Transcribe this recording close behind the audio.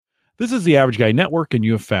This is the Average Guy Network, and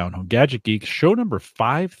you have found Home Gadget Geeks, show number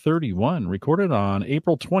 531, recorded on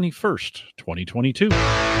April 21st, 2022.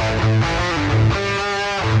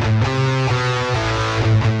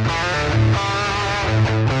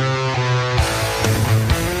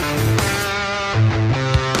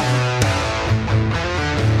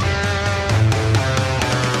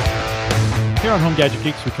 Here on Home Gadget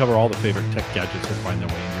Geeks, we cover all the favorite tech gadgets that find their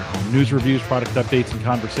way in your home. News, reviews, product updates, and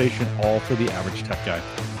conversation, all for the average tech guy.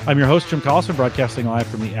 I'm your host, Jim Collison, broadcasting live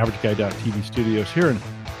from the AverageGuy.tv studios here in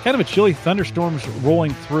kind of a chilly thunderstorms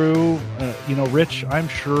rolling through. Rich, I'm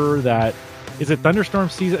sure that, is it thunderstorm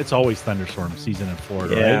season? It's always thunderstorm season in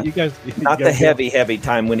Florida, right? You guys, the heavy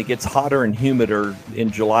time. When it gets hotter and humider in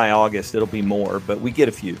July, August, it'll be more, but we get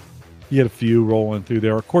a few. You get a few rolling through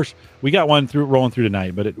there. Of course, we got one rolling through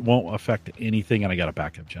tonight, but it won't affect anything, and I got a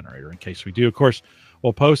backup generator in case we do. Of course,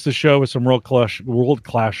 we'll post the show with some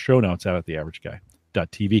world-class show notes out at the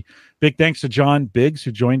AverageGuy.tv. Big thanks to John Biggs,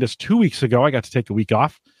 who joined us 2 weeks ago. I got to take a week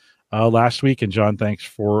off last week, and John, thanks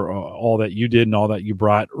for all that you did and all that you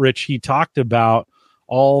brought. Rich, he talked about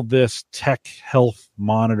all this tech health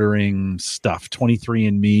monitoring stuff,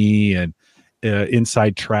 23andMe and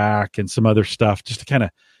Inside Track and some other stuff, just to kind of,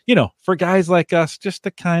 for guys like us, just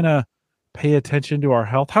to kind of pay attention to our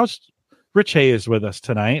health. Rich Hay is with us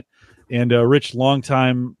tonight, and Rich,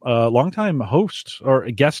 longtime host or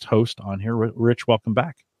a guest host on here. Rich, welcome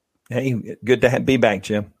back. Hey, good to be back,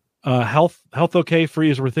 Jim. Health okay for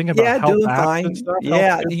you as we're thinking about health doing fine. And stuff?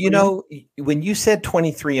 Yeah, when you said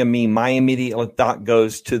 23andMe, my immediate thought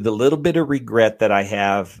goes to the little bit of regret that I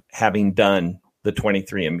have having done the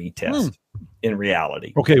 23andMe test. In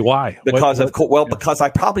reality. Okay, why? Because I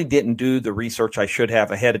probably didn't do the research I should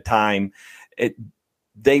have ahead of time.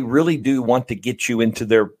 They really do want to get you into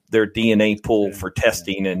their DNA pool for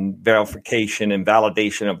testing and verification and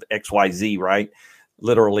validation of XYZ, right?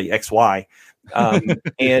 Literally XY.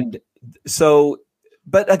 And so,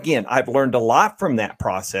 but again, I've learned a lot from that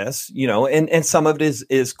process, and some of it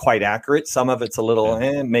is quite accurate. Some of it's a little,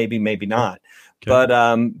 maybe not. Okay.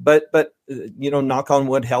 But knock on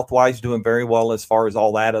wood, health wise, doing very well as far as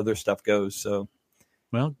all that other stuff goes. So,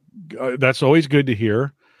 well, that's always good to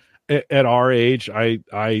hear. At our age, I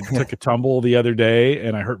took a tumble the other day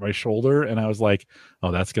and I hurt my shoulder, and I was like,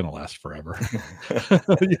 "Oh, that's going to last forever."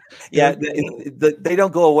 Yeah, they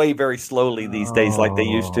don't go away very slowly these days like they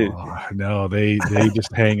used to. No, they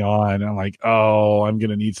just hang on. I'm like, "Oh, I'm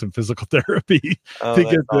going to need some physical therapy to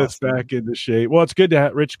get this back into shape." Well, it's good to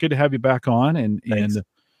have Rich. Good to have you back on, and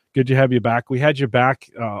good to have you back. We had you back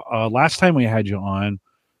last time we had you on.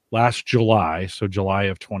 Last July, so July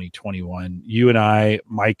of 2021, you and I,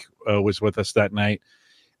 Mike was with us that night.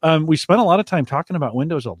 We spent a lot of time talking about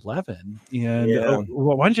Windows 11. And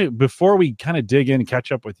why don't you, before we kind of dig in and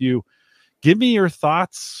catch up with you, give me your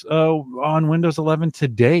thoughts on Windows 11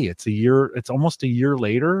 today. It's almost a year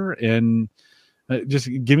later, and just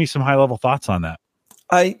give me some high level thoughts on that.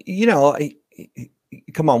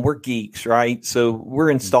 Come on, we're geeks, right? So we're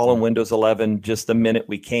installing Windows 11 just the minute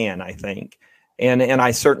we can, I think. And I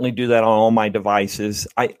certainly do that on all my devices.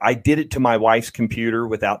 I did it to my wife's computer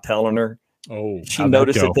without telling her. Oh, she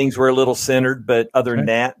noticed that things were a little centered, but other than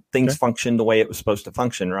that, things functioned the way it was supposed to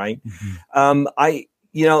function, right? Mm-hmm.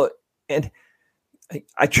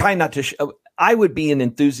 I try not to. I would be an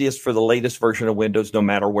enthusiast for the latest version of Windows, no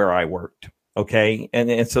matter where I worked. Okay.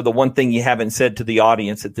 And so the one thing you haven't said to the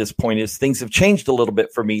audience at this point is things have changed a little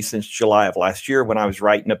bit for me since July of last year when I was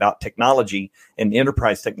writing about technology and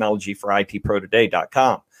enterprise technology for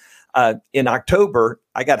itprotoday.com. In October,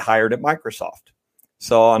 I got hired at Microsoft.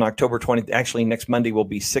 So on October 20th, actually next Monday will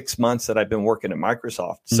be 6 months that I've been working at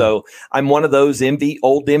Microsoft. Mm-hmm. So I'm one of those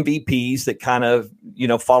old MVPs that kind of,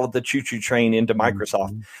 followed the choo-choo train into Microsoft.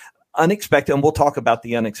 Mm-hmm. Unexpected, and we'll talk about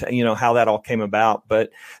the how that all came about. But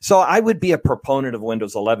so I would be a proponent of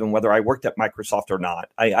Windows 11, whether I worked at Microsoft or not.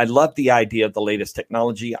 I love the idea of the latest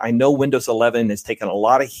technology. I know Windows 11 has taken a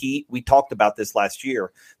lot of heat. We talked about this last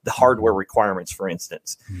year, the hardware requirements, for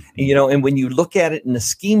instance. Mm-hmm. And when you look at it in the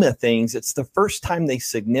scheme of things, it's the first time they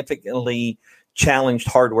significantly challenged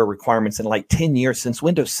hardware requirements in like 10 years since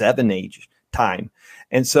Windows 7 age time.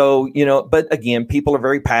 And so, but again, people are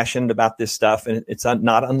very passionate about this stuff, and it's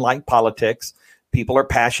not unlike politics. People are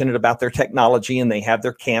passionate about their technology, and they have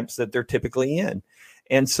their camps that they're typically in.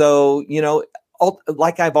 And so,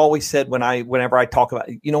 like I've always said, whenever I talk about,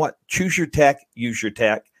 choose your tech, use your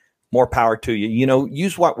tech, more power to you,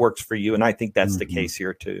 use what works for you. And I think that's the case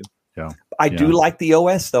here too. Yeah. I do like the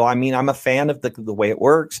OS though. I mean, I'm a fan of the way it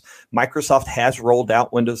works. Microsoft has rolled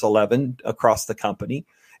out Windows 11 across the company.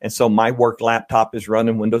 And so my work laptop is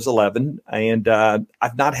running Windows 11, and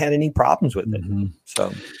I've not had any problems with it. Mm-hmm.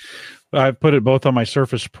 So, I've put it both on my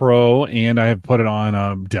Surface Pro and I have put it on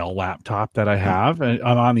a Dell laptop that I have, and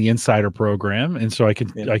I'm on the Insider program, and so I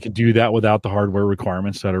could do that without the hardware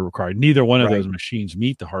requirements that are required. Neither one of those machines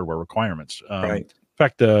meet the hardware requirements. In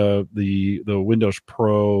fact, the Windows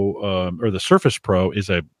Pro or the Surface Pro is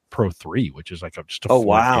a Pro 3, which is like just a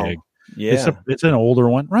 4 gig. Yeah, it's an older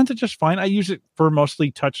one. Runs it just fine. I use it for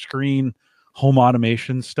mostly touchscreen home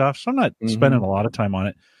automation stuff, so I'm not spending a lot of time on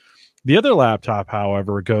it. The other laptop,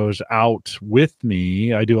 however, goes out with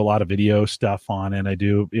me. I do a lot of video stuff on it.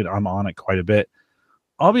 I'm on it quite a bit.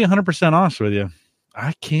 I'll be 100% honest with you.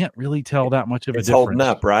 I can't really tell that much of a difference. It's holding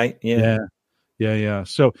up, right? Yeah.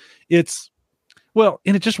 So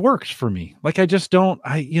and it just works for me. Like I just don't,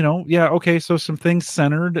 okay. So some things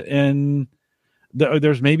centered, and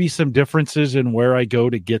there's maybe some differences in where I go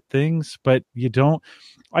to get things, but you don't.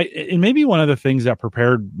 And maybe one of the things that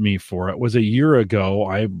prepared me for it was a year ago,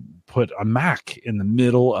 I put a Mac in the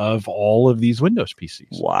middle of all of these Windows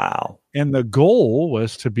PCs. Wow. And the goal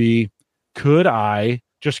was to be, could I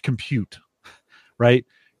just compute, right?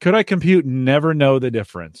 Could I compute and never know the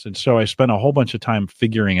difference? And so I spent a whole bunch of time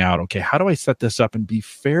figuring out, okay, how do I set this up and be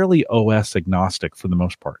fairly OS agnostic for the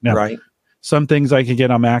most part? Now, some things I can get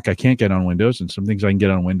on Mac, I can't get on Windows, and some things I can get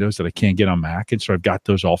on Windows that I can't get on Mac. And so I've got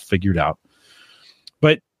those all figured out.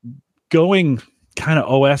 But going kind of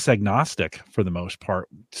OS agnostic for the most part.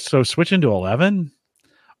 So switching to 11,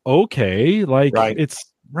 okay,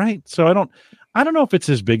 it's right. So I don't know if it's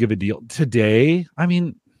as big of a deal today. I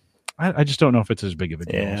mean, I just don't know if it's as big of a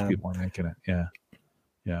deal as people are making it.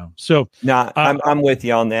 Yeah. So no, I'm with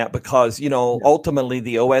you on that, because ultimately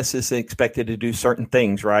the OS is expected to do certain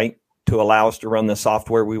things, right? To allow us to run the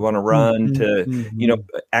software we want to run,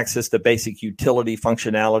 access the basic utility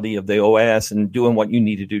functionality of the OS and doing what you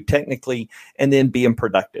need to do technically, and then being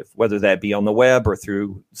productive, whether that be on the web or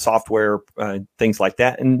through software, things like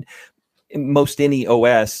that. And most any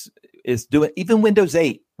OS is doing, even Windows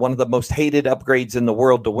 8, one of the most hated upgrades in the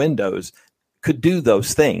world to Windows, could do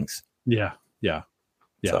those things. Yeah.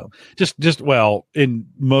 So, and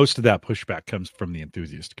most of that pushback comes from the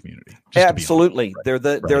enthusiast community. Absolutely. They're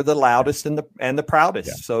the loudest and the proudest.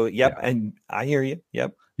 Yeah. So, and I hear you.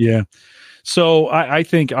 Yep. Yeah. So I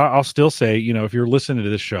think I'll still say, if you're listening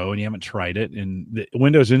to this show and you haven't tried it, and the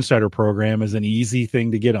Windows Insider program is an easy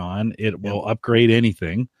thing to get on. It will upgrade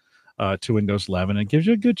anything to Windows 11. It gives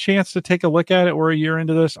you a good chance to take a look at it. We're a year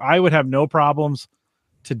into this. I would have no problems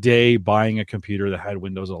today buying a computer that had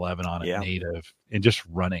Windows 11 on it native and just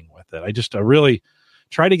running with it. I really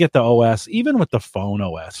try to get the OS, even with the phone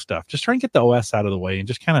OS stuff, just try and get the OS out of the way and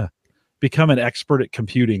just kind of become an expert at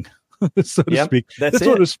computing, so to speak. That's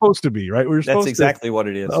what it's supposed to be, right? That's exactly what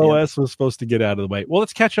it is. The OS was supposed to get out of the way. Well,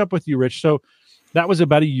 let's catch up with you, Rich. So that was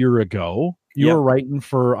about a year ago. You were writing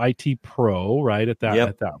for IT Pro, right? At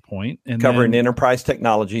that point, and covering enterprise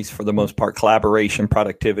technologies for the most part, collaboration,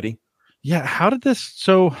 productivity. Yeah. How did this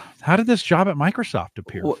job at Microsoft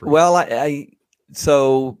appear? Well,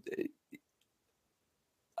 so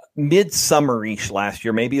midsummer-ish last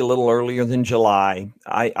year, maybe a little earlier than July,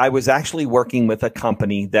 I was actually working with a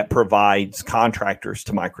company that provides contractors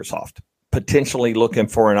to Microsoft, potentially looking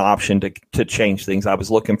for an option to change things. I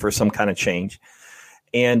was looking for some kind of change.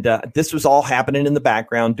 And this was all happening in the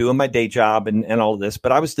background, doing my day job and all of this.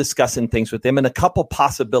 But I was discussing things with them, and a couple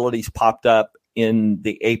possibilities popped up in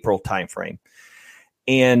the April timeframe.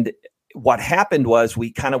 And what happened was we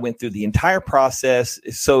kind of went through the entire process.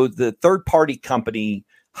 So the third-party company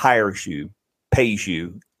hires you, pays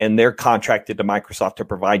you, and they're contracted to Microsoft to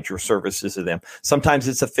provide your services to them. Sometimes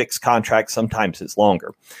it's a fixed contract, sometimes it's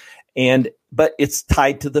longer. But it's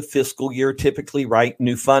tied to the fiscal year typically, right?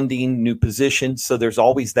 New funding, new positions. So there's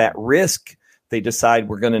always that risk. They decide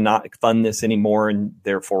we're going to not fund this anymore, and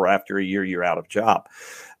therefore after a year, you're out of job.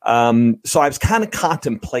 So I was kind of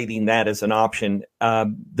contemplating that as an option.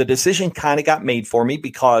 The decision kind of got made for me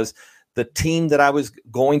because the team that I was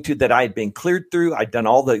going to, that I had been cleared through, I'd done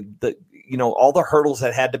all all the hurdles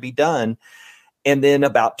that had to be done. And then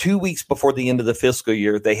about 2 weeks before the end of the fiscal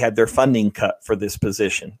year, they had their funding cut for this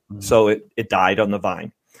position. Mm-hmm. So it died on the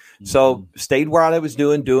vine. Mm-hmm. So stayed where I was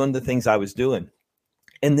doing the things I was doing.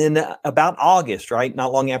 And then about August, right,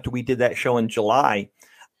 not long after we did that show in July,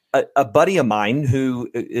 a buddy of mine who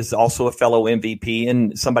is also a fellow MVP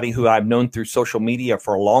and somebody who I've known through social media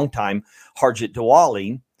for a long time, Harjit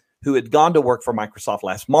Diwali, who had gone to work for Microsoft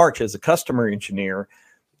last March as a customer engineer,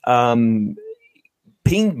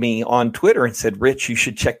 pinged me on Twitter and said, Rich, you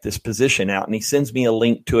should check this position out. And he sends me a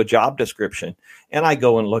link to a job description. And I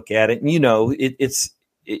go and look at it. And,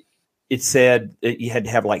 it said that you had to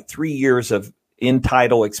have like 3 years of in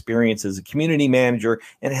title experience as a community manager,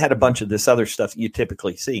 and had a bunch of this other stuff you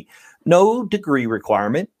typically see. No degree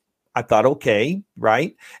requirement. I thought, okay,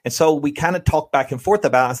 right. And so we kind of talked back and forth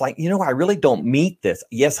about it. I was like, I really don't meet this.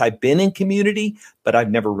 Yes, I've been in community, but I've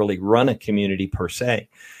never really run a community per se. And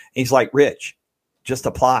he's like, Rich, just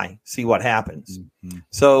apply, see what happens. Mm-hmm.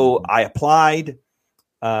 So I applied.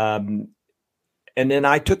 And then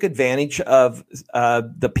I took advantage of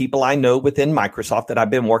the people I know within Microsoft that I've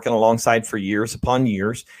been working alongside for years upon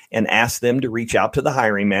years, and asked them to reach out to the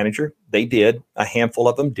hiring manager. They did. A handful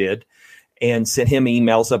of them did. And sent him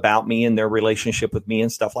emails about me and their relationship with me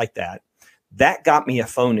and stuff like that. That got me a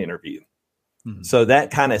phone interview. Mm-hmm. So that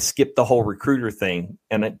kind of skipped the whole recruiter thing.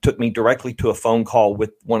 And it took me directly to a phone call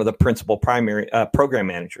with one of the principal primary program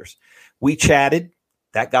managers. We chatted.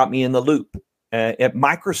 That got me in the loop. At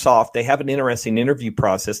Microsoft, they have an interesting interview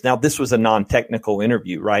process. Now, this was a non-technical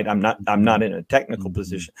interview, right? I'm not in a technical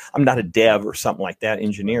position. I'm not a dev or something like that,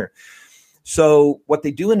 engineer. So what they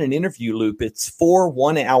do in an interview loop, it's 4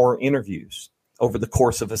 1-hour interviews over the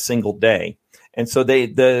course of a single day. And so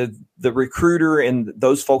the recruiter and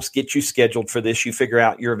those folks get you scheduled for this. You figure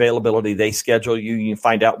out your availability. They schedule you. You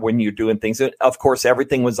find out when you're doing things. And of course,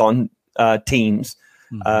 everything was on Teams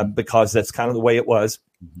because that's kind of the way it was.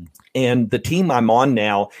 Mm-hmm. And the team I'm on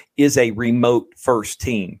now is a remote first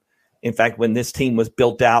team. In fact, when this team was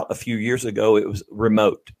built out a few years ago, it was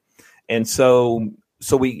remote. And so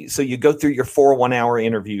you go through your 4 1-hour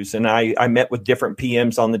interviews, and I met with different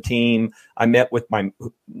PMs on the team. I met with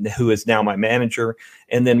who is now my manager,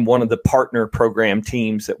 and then one of the partner program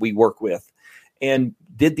teams that we work with, and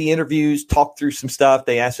did the interviews, talked through some stuff.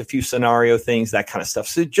 They asked a few scenario things, that kind of stuff.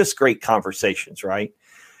 So just great conversations, right?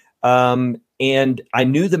 And I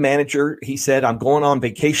knew the manager. He said, I'm going on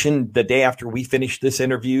vacation the day after we finish this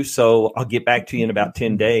interview, so I'll get back to you in about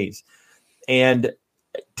 10 days. And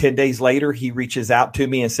 10 days later, he reaches out to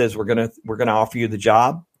me and says, we're gonna offer you the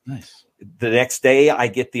job. Nice. The next day, I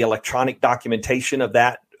get the electronic documentation of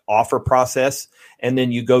that offer process. And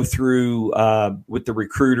then you go through with the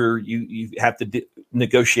recruiter, you have to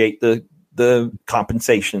negotiate the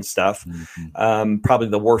compensation stuff. Mm-hmm. Probably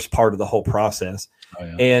the worst part of the whole process. Oh,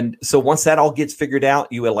 yeah. And so once that all gets figured out,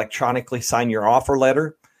 you electronically sign your offer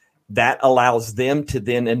letter. That allows them to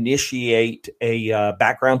then initiate a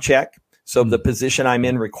background check. So the position I'm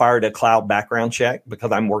in required a cloud background check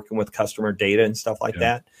because I'm working with customer data and stuff like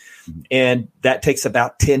that. And that takes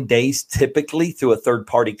about 10 days typically through a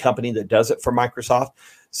third-party company that does it for Microsoft.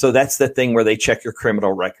 So that's the thing where they check your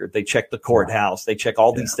criminal record. They check the courthouse. They check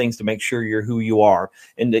all these things to make sure you're who you are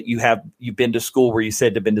and that you've been to school where you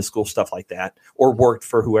said to have been to school, stuff like that, or worked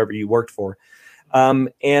for whoever you worked for.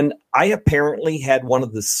 And I apparently had one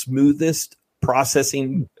of the smoothest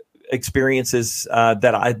processing experiences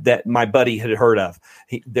that my buddy had heard of.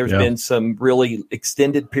 There's been some really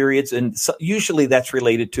extended periods, and usually that's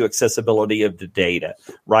related to accessibility of the data,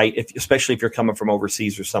 right? Especially if you're coming from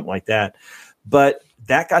overseas or something like that. But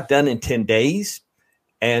that got done in 10 days.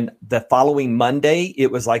 And the following Monday,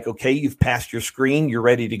 it was like, okay, you've passed your screen. You're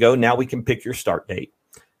ready to go. Now we can pick your start date.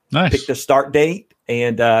 Nice. Pick the start date.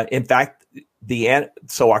 And in fact,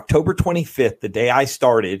 so October 25th, the day I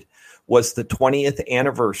started, was the 20th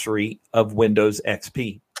anniversary of Windows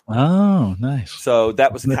XP. Oh, nice. So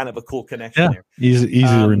that was kind of a cool connection there. Easy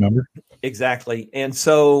to remember. Exactly. And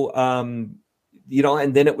so,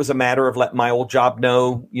 and then it was a matter of letting my old job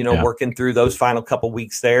know, working through those final couple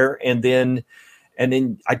weeks there. And then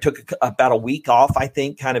I took about a week off, I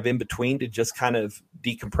think, kind of in between to just kind of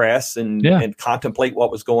decompress and contemplate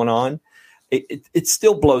what was going on. It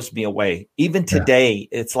still blows me away. Even today,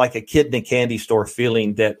 it's like a kid in a candy store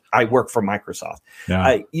feeling that I work for Microsoft.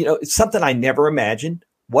 Yeah. It's something I never imagined,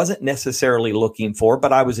 wasn't necessarily looking for,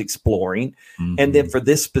 but I was exploring. Mm-hmm. And then for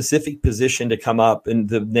this specific position to come up and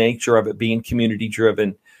the nature of it being community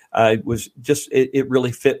driven, was just, it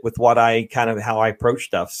really fit with how I approach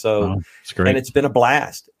stuff. So, it's great. And it's been a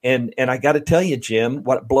blast. And I got to tell you, Jim,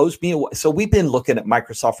 what blows me away. So we've been looking at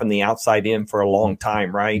Microsoft from the outside in for a long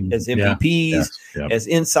time, right? As MVPs, as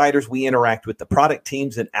insiders, we interact with the product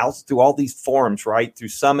teams and out through all these forums, right? Through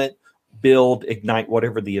Summit, Build, Ignite,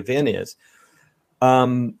 whatever the event is.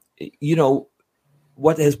 What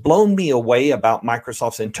has blown me away about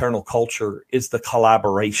Microsoft's internal culture is the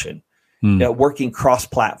collaboration. Working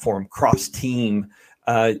cross-platform, cross-team.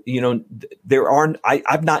 I've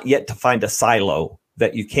not yet to find a silo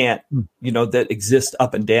that you can't, that exists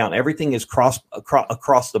up and down. Everything is across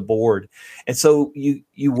the board. And so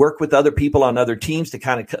you work with other people on other teams to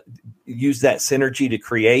kind of use that synergy to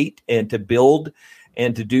create and to build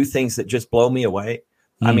and to do things that just blow me away.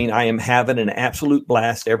 I mean, I am having an absolute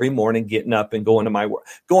blast every morning, getting up and going to my work.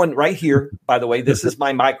 Going right here, by the way, this is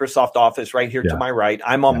my Microsoft Office right here to my right.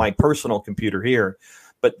 I'm on my personal computer here,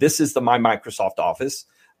 but this is my Microsoft Office.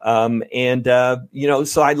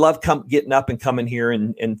 So I love getting up and coming here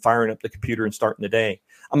and firing up the computer and starting the day.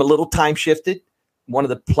 I'm a little time shifted. One of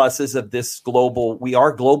the pluses of this we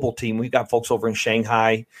are a global team. We've got folks over in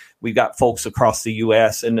Shanghai. We've got folks across the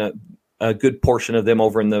U.S. and a good portion of them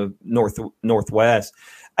over in the Northwest.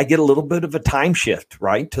 I get a little bit of a time shift,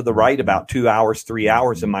 right? To the right, about 2 hours, 3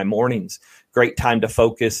 hours in my mornings. Great time to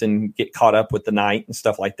focus and get caught up with the night and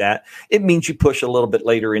stuff like that. It means you push a little bit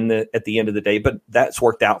later at the end of the day, but that's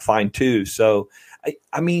worked out fine too. So,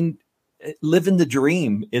 I mean, living the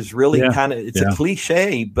dream is really it's a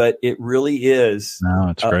cliche, but it really is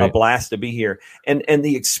a blast to be here. And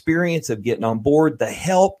the experience of getting on board, the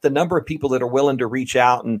help, the number of people that are willing to reach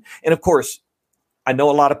out. And of course, I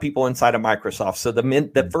know a lot of people inside of Microsoft. So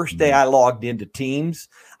the first day I logged into Teams,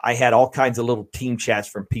 I had all kinds of little team chats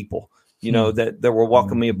from people, that were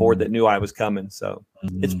welcoming me aboard that knew I was coming. So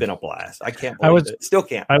it's been a blast. I can't believe it. Still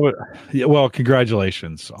can't. Well,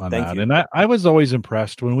 congratulations on that. You. And I was always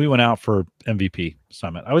impressed when we went out for MVP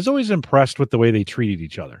Summit. I was always impressed with the way they treated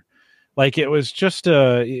each other. Like it was just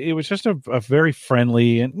a very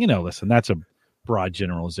friendly, and listen, that's a broad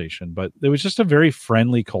generalization, but it was just a very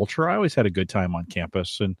friendly culture. I always had a good time on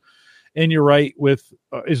campus, and you're right. With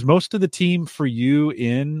is most of the team for you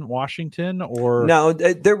in Washington, or no?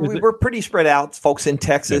 We're pretty spread out. Folks in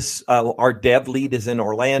Texas. Our dev lead is in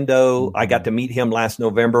Orlando. Mm-hmm. I got to meet him last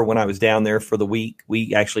November when I was down there for the week.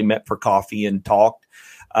 We actually met for coffee and talked.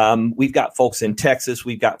 We've got folks in Texas.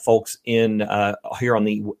 We've got folks in here on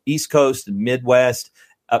the East Coast and Midwest,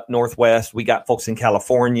 up Northwest. We got folks in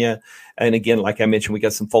California. And again, like I mentioned, we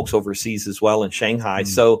got some folks overseas as well in Shanghai. Mm-hmm.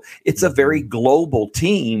 So it's a very global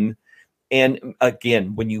team. And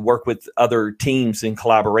again, when you work with other teams in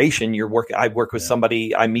collaboration, I work with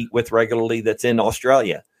somebody I meet with regularly that's in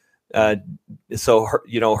Australia. So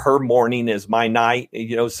her morning is my night,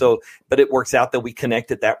 but it works out that we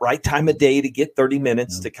connect at that right time of day to get 30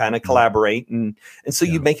 minutes to kind of collaborate. And so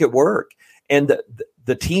you make it work. And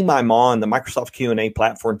the team I'm on, the Microsoft Q&A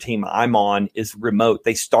platform team I'm on, is remote.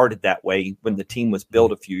 They started that way when the team was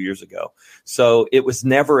built a few years ago. So it was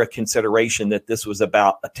never a consideration that this was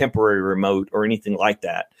about a temporary remote or anything like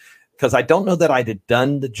that. Because I don't know that I'd have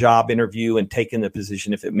done the job interview and taken the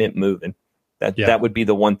position if it meant moving. That would be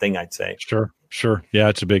the one thing I'd say. Sure. Yeah,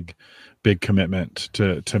 it's a big commitment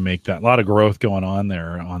to make that. A lot of growth going on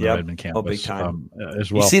there on the Redmond campus. Big time.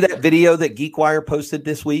 As well. You see that video that GeekWire posted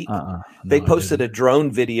this week? They posted a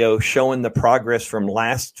drone video showing the progress from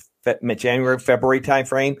last January, February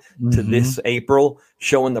timeframe to this April,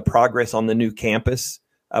 showing the progress on the new campus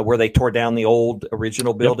where they tore down the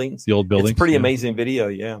original buildings. The old buildings. It's pretty amazing video,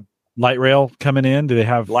 yeah. Light rail coming in. Do they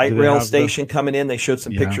have light rail station coming in? They showed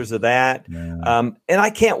some pictures of that. Yeah. And I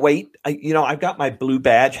can't wait. I've got my blue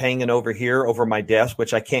badge hanging over here over my desk,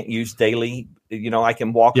 which I can't use daily. I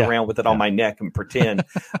can walk around with it on my neck and pretend.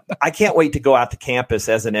 I can't wait to go out to campus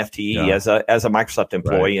as an FTE, as a Microsoft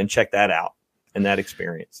employee, and check that out and that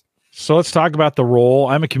experience. So let's talk about the role.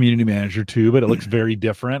 I'm a community manager too, but it looks very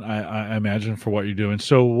different, I imagine, for what you're doing.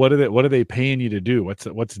 So what are they paying you to do?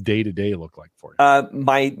 What's day to day look like for you?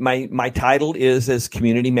 My title is as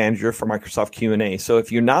community manager for Microsoft Q&A. So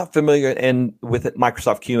if you're not familiar with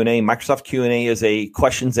Microsoft Q&A is a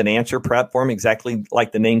questions and answer platform, exactly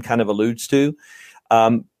like the name kind of alludes to.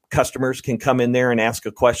 Customers can come in there and ask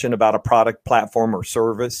a question about a product, platform, or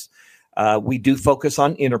service. We do focus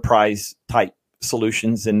on enterprise type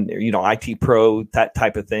solutions and IT pro, that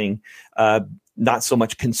type of thing, not so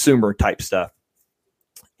much consumer type stuff.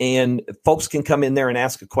 And folks can come in there and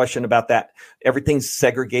ask a question about that. Everything's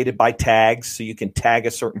segregated by tags, so you can tag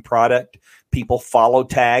a certain product. People follow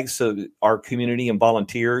tags, so our community and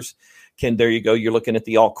volunteers can. There you go. You're looking at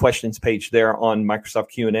the all questions page there on Microsoft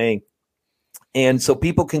Q&A. And so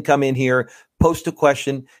people can come in here, post a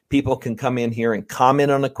question. People can come in here and comment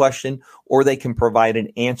on a question, or they can provide an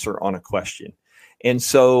answer on a question. And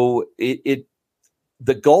so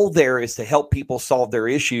the goal there is to help people solve their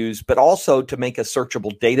issues, but also to make a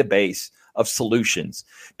searchable database of solutions.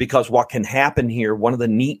 Because what can happen here, one of the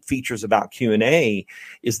neat features about Q&A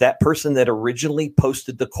is that person that originally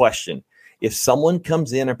posted the question, if someone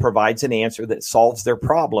comes in and provides an answer that solves their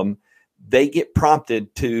problem, they get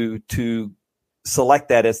prompted to select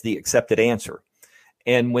that as the accepted answer.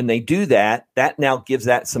 And when they do that, that now gives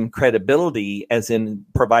that some credibility as in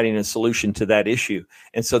providing a solution to that issue.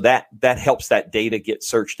 And so that helps that data get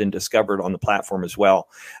searched and discovered on the platform as well.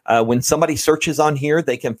 When somebody searches on here,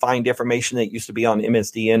 they can find information that used to be on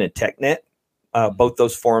MSDN and TechNet Both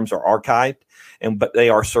those forums are archived, but they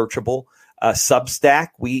are searchable. Substack,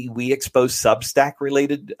 we expose Substack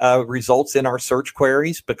related results in our search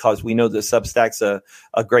queries because we know that Substack's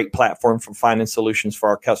a great platform for finding solutions for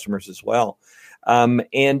our customers as well.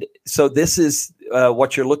 And so this is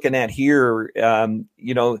what you're looking at here.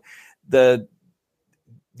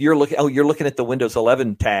 You're looking at the Windows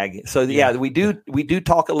 11 tag. So we do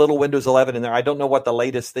talk a little Windows 11 in there. I don't know what the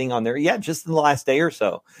latest thing on there. Yeah, just in the last day or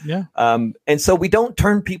so. Yeah. And so we don't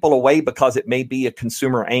turn people away because it may be a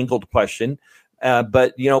consumer angled question.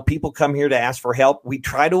 But people come here to ask for help. We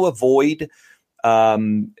try to avoid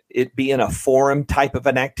it being a forum type of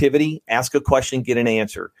an activity. Ask a question, get an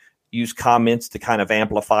answer. Use comments to kind of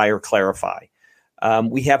amplify or clarify.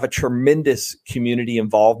 We have a tremendous community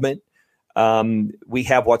involvement. We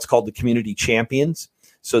have what's called the community champions.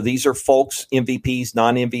 So these are folks, MVPs,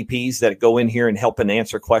 non-MVPs that go in here and help and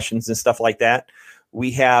answer questions and stuff like that.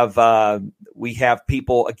 We have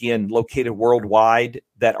people, again, located worldwide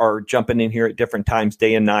that are jumping in here at different times,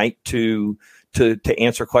 day and night, to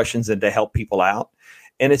answer questions and to help people out.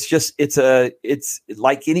 And it's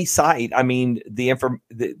like any site. I mean,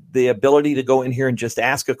 the ability to go in here and just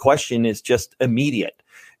ask a question is just immediate.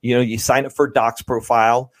 You sign up for a Docs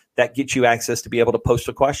profile that gets you access to be able to post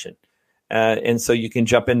a question. And so you can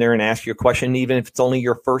jump in there and ask your question. Even if it's only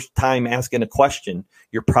your first time asking a question,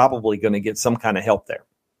 you're probably going to get some kind of help there.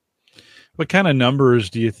 What kind of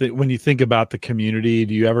numbers do you think, when you think about the community,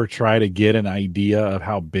 do you ever try to get an idea of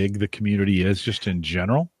how big the community is just in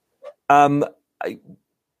general?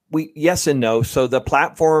 Yes and no. So the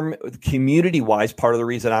platform, community-wise, part of the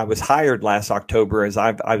reason I was hired last October is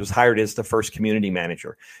I was hired as the first community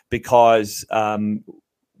manager because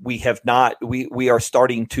we are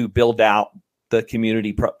starting to build out the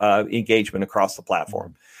community engagement across the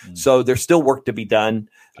platform. Mm-hmm. So there's still work to be done.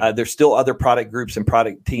 There's still other product groups and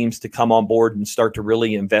product teams to come on board and start to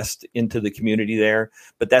really invest into the community there.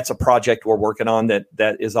 But that's a project we're working on that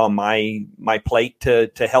is on my plate to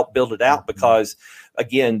help build it out because,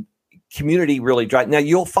 again, community really drives. Now,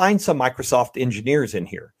 you'll find some Microsoft engineers in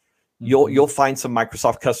here. You'll find some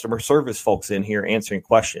Microsoft customer service folks in here answering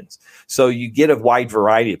questions. So you get a wide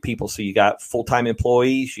variety of people. So you got full-time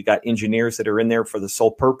employees, you got engineers that are in there for the sole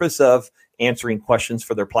purpose of answering questions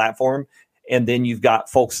for their platform. And then you've got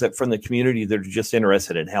folks that from the community that are just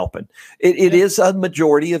interested in helping. It is a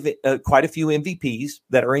majority of quite a few MVPs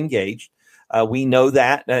that are engaged. We know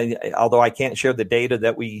that, although I can't share the data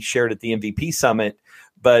that we shared at the MVP Summit,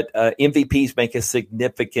 but MVPs make a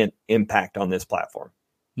significant impact on this platform.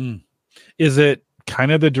 Is it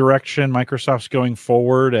kind of the direction Microsoft's going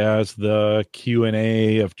forward as the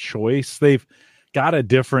Q&A of choice? They've got a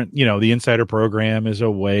different, the insider program is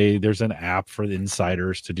a way. There's an app for the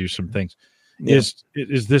insiders to do some things. Yeah.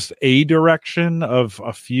 Is this a direction of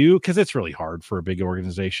a few? Because it's really hard for a big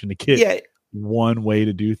organization to get one way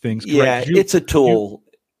to do things. Correct? Yeah, it's a tool.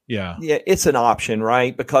 Yeah, it's an option,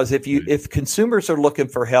 right? Because if consumers are looking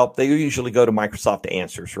for help, they usually go to Microsoft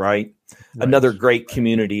Answers, right? Another great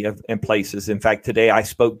community and places. In fact, today I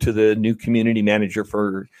spoke to the new community manager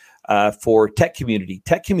for Tech Community.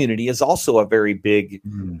 Tech Community is also a very big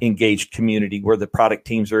engaged community where the product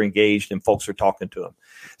teams are engaged and folks are talking to them.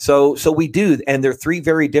 So we do, and they're three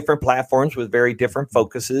very different platforms with very different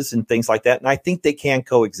focuses and things like that. And I think they can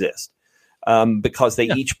coexist because they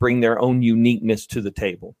each bring their own uniqueness to the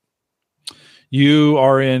table. You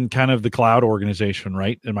are in kind of the cloud organization,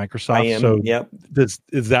 right? In Microsoft. I am. So yep.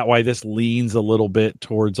 Is that why this leans a little bit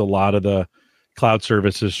towards a lot of the cloud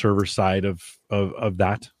services server side of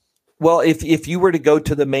that? Well, if you were to go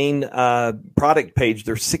to the main product page,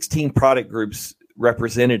 there's 16 product groups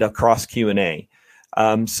represented across Q&A.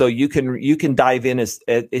 So you can dive in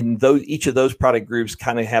each of those product groups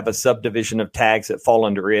kind of have a subdivision of tags that fall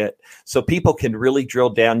under it. So people can really drill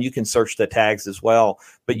down. You can search the tags as well,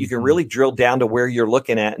 but you can really drill down to where you're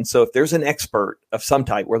looking at. And so if there's an expert of some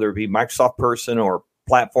type, whether it be Microsoft person or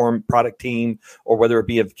platform product team, or whether it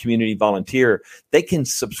be a community volunteer, they can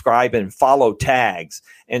subscribe and follow tags.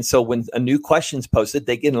 And so when a new question's posted,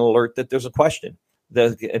 they get an alert that there's a question.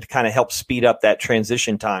 It kind of helps speed up that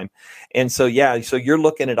transition time. And so, so you're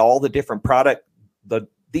looking at all the different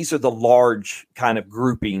these are the large kind of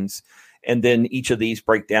groupings. And then each of these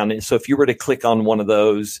break down. And so if you were to click on one of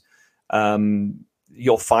those,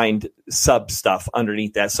 you'll find sub stuff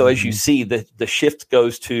underneath that. So as you see, the shift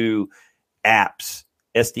goes to apps,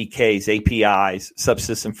 SDKs, APIs,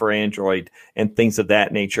 subsystem for Android, and things of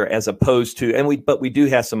that nature, as opposed to, but we do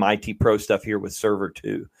have some IT Pro stuff here with server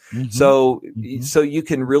too. So you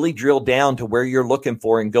can really drill down to where you're looking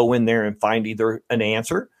for and go in there and find either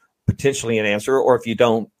potentially an answer, or if you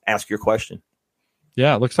don't, ask your question.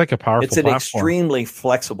 Yeah, it looks like a powerful It's an platform. extremely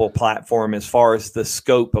flexible platform as far as the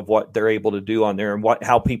scope of what they're able to do on there and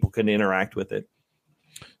how people can interact with it.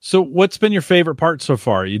 So what's been your favorite part so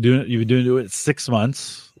far? You've been doing it 6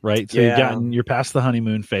 months, right? So you're past the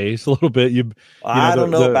honeymoon phase a little bit. I don't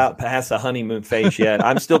know about past the honeymoon phase yet.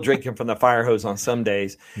 I'm still drinking from the fire hose on some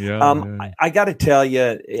days. I got to tell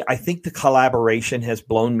you, I think the collaboration has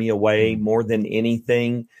blown me away more than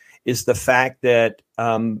anything. Is the fact that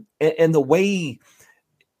and the way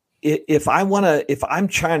if I'm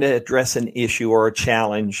trying to address an issue or a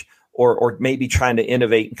challenge or maybe trying to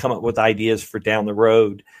innovate and come up with ideas for down the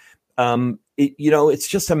road, it's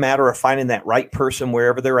just a matter of finding that right person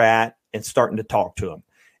wherever they're at and starting to talk to them.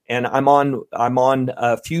 And I'm on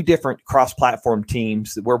a few different cross-platform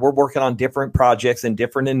teams where we're working on different projects and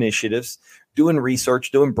different initiatives, doing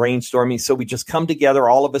research, doing brainstorming. So we just come together,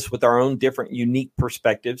 all of us with our own different unique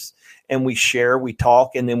perspectives, and we share, we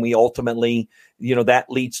talk, and then we ultimately, that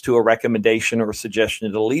leads to a recommendation or a suggestion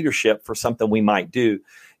to the leadership for something we might do.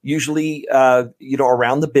 Usually,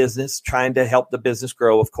 around the business, trying to help the business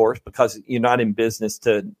grow, of course, because you're not in business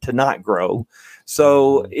to not grow.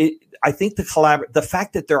 So I think the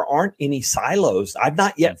fact that there aren't any silos, I've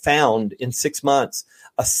not yet found in 6 months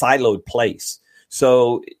a siloed place.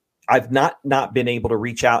 So I've not been able to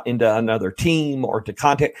reach out into another team or to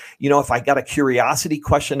contact, if I got a curiosity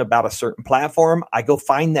question about a certain platform, I go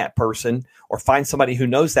find that person or find somebody who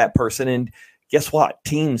knows that person. And guess what?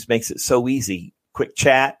 Teams makes it so easy. Quick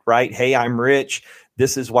chat, right? Hey, I'm Rich.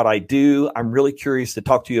 This is what I do. I'm really curious to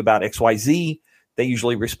talk to you about XYZ. They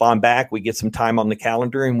usually respond back. We get some time on the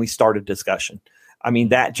calendar and we start a discussion. I mean,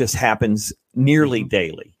 that just happens nearly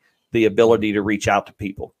daily, the ability to reach out to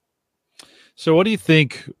people. So what do you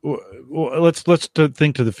think? Let's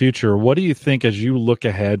think to the future. What do you think as you look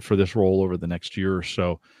ahead for this role over the next year or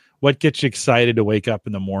so? What gets you excited to wake up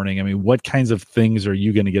in the morning? I mean, what kinds of things are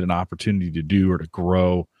you going to get an opportunity to do or to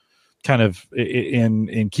grow kind of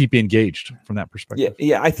and keep engaged from that perspective?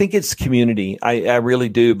 Yeah, I think it's community. I really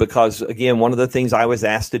do, because again, one of the things I was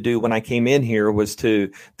asked to do when I came in here was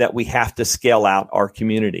that we have to scale out our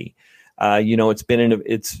community.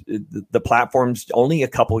 The platform's only a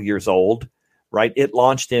couple years old, right? It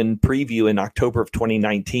launched in preview in October of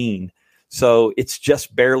 2019. So it's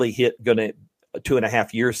just barely hit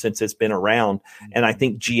 2.5 years since it's been around. And I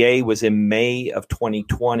think GA was in May of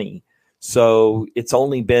 2020. So it's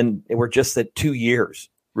only we're just at 2 years,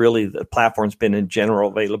 really, the platform's been in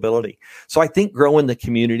general availability. So I think growing the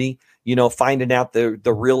community, finding out the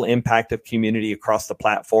real impact of community across the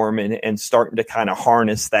platform and starting to kind of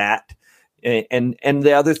harness that. And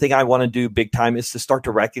the other thing I want to do big time is to start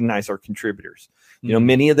to recognize our contributors.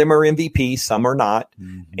 Many of them are MVPs, some are not.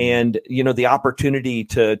 Mm-hmm. And, the opportunity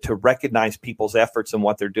to recognize people's efforts and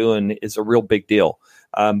what they're doing is a real big deal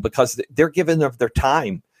because they're giving of their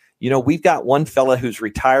time. We've got one fella who's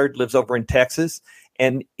retired, lives over in Texas,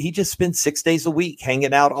 and he just spends 6 days a week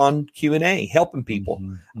hanging out on Q&A, helping people.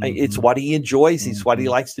 Mm-hmm. It's what he enjoys. It's what he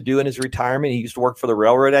likes to do in his retirement. He used to work for the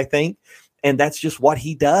railroad, I think. And that's just what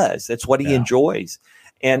he does. That's what he enjoys.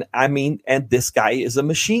 And and this guy is a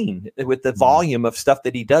machine with the volume of stuff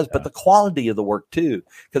that he does, but the quality of the work too.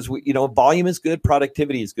 Because volume is good,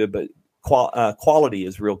 productivity is good, but quality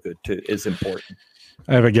is real good too, is important.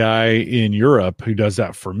 I have a guy in Europe who does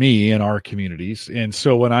that for me in our communities. And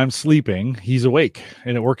so when I'm sleeping, he's awake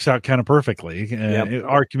and it works out kind of perfectly. And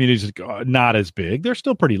our communities are not as big. They're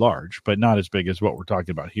still pretty large, but not as big as what we're talking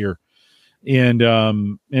about here. And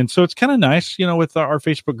so it's kind of nice, with our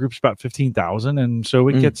Facebook group's about 15,000. And so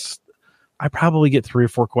I probably get 3 or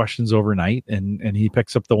 4 questions overnight and he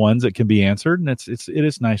picks up the ones that can be answered. And it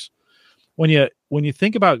is nice. When you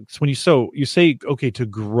think about you say, okay, to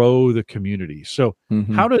grow the community. So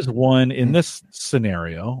how does one in this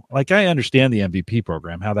scenario, like I understand the MVP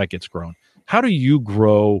program, how that gets grown. How do you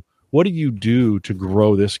grow? What do you do to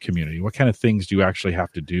grow this community? What kind of things do you actually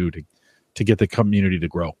have to do to get the community to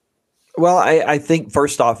grow? Well, I think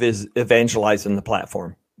first off is evangelizing the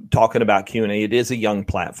platform, talking about Q&A. It is a young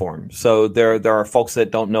platform. So there are folks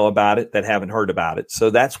that don't know about it, that haven't heard about it. So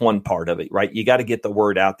that's one part of it, right? You got to get the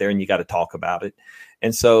word out there and you got to talk about it.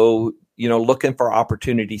 And so, looking for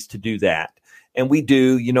opportunities to do that. And we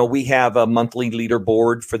do, we have a monthly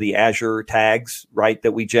leaderboard for the Azure tags, right?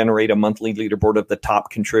 That we generate a monthly leaderboard of the top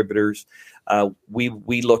contributors.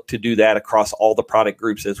 We look to do that across all the product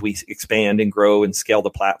groups as we expand and grow and scale the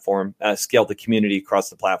platform, scale the community across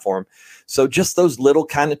the platform. So just those little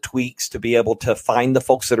kind of tweaks to be able to find the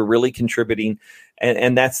folks that are really contributing.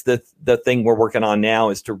 And that's the thing we're working on now,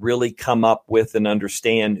 is to really come up with and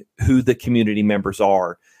understand who the community members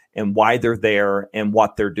are and why they're there and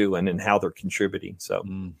what they're doing and how they're contributing. So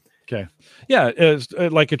Okay. Yeah, it's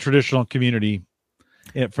like a traditional community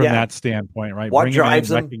from that standpoint, right? What Bring them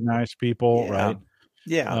drives in, them? recognize people, right?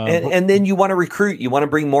 Yeah. And then you want to recruit, you want to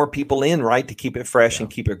bring more people in, right? To keep it fresh and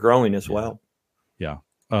keep it growing as well. Yeah.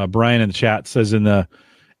 Brian in the chat says in the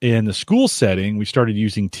school setting, we started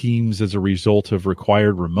using Teams as a result of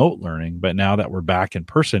required remote learning, but now that we're back in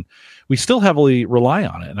person, we still heavily rely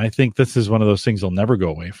on it. And I think this is one of those things that'll never go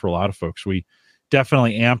away for a lot of folks. We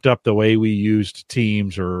definitely amped up the way we used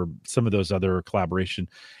Teams or some of those other collaboration.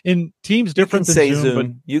 In Teams, different than Zoom, but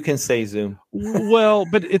you can say Zoom. Well,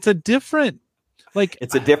 but it's a different, like,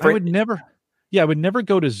 it's a different. I would never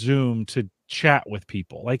go to Zoom to chat with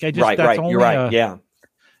people. Like, I just, You're right.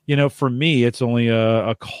 For me, it's only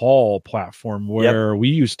a call platform where we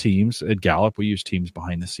use Teams at Gallup. We use Teams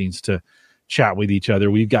behind the scenes to chat with each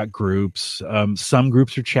other. We've got groups. Some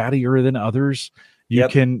groups are chattier than others.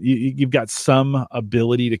 You've got some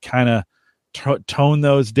ability to kind of tone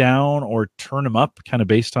those down or turn them up kind of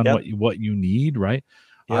based on what you need, right?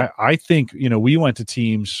 Yep. I think, we went to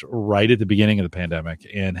Teams right at the beginning of the pandemic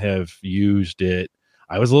and have used it.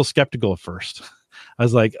 I was a little skeptical at first. I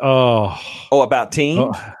was like, about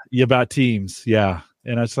Teams? About Teams. Yeah.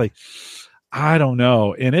 And I was like, I don't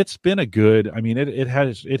know. And it's been it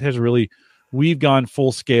has really, we've gone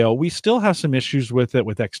full scale. We still have some issues with it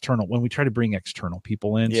with external, when we try to bring external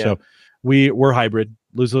people in. Yeah. So we're hybrid.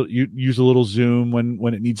 Use a little Zoom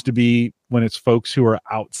when it needs to be, when it's folks who are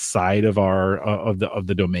outside of our, of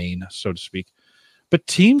the domain, so to speak. But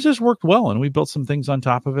Teams has worked well, and we built some things on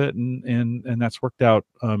top of it, and that's worked out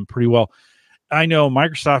pretty well. I know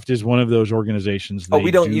Microsoft is one of those organizations. We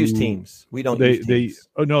don't use Teams. We don't use Teams.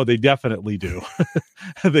 No, they definitely do.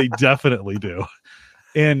 They definitely do.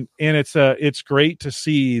 And it's great to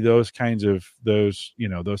see those kinds of those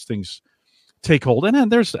things take hold. And then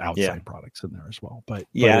there's outside products in there as well. But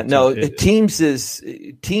Teams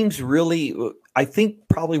really, I think,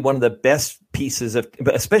 probably one of the best pieces of,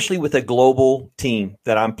 especially with a global team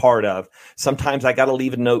that I'm part of. Sometimes I got to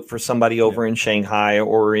leave a note for somebody over in Shanghai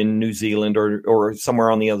or in New Zealand or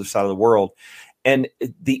somewhere on the other side of the world. And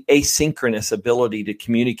the asynchronous ability to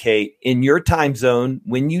communicate in your time zone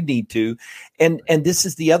when you need to. And this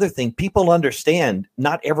is the other thing. People understand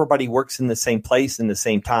not everybody works in the same place in the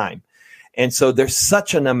same time. And so there's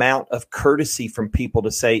such an amount of courtesy from people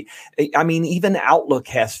to say, even Outlook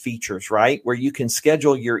has features, right, where you can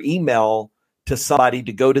schedule your email to somebody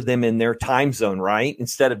to go to them in their time zone, right?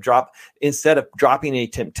 Instead of dropping a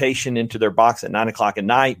temptation into their box at 9:00 at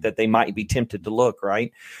night that they might be tempted to look,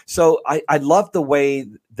 right? So I love the way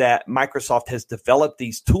that Microsoft has developed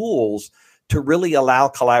these tools to really allow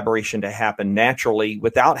collaboration to happen naturally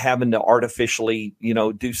without having to artificially,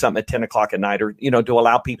 do something at 10:00 at night or, to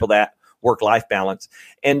allow people that work-life balance.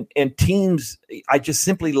 And Teams, I just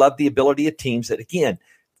simply love the ability of Teams that, again,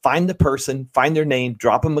 find the person, find their name,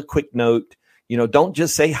 drop them a quick note. Don't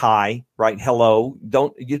just say hi, right? Hello.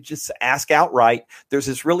 You just ask outright. There's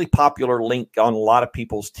this really popular link on a lot of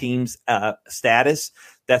people's Teams status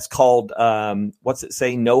that's called, what's it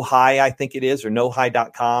say? No Hi, I think it is, or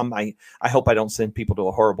nohi.com. I hope I don't send people to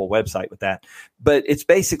a horrible website with that. But it's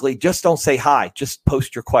basically just don't say hi, just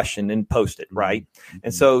post your question and post it, right? Mm-hmm.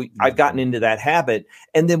 And so I've gotten into that habit.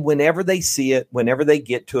 And then whenever they see it, whenever they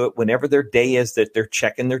get to it, whenever their day is that they're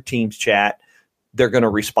checking their Teams chat, they're going to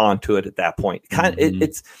respond to it at that point. To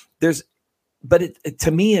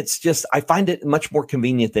me, it's just, I find it much more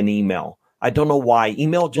convenient than email. I don't know why.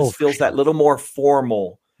 Email just feels that little more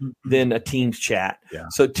formal than a Teams chat. Yeah.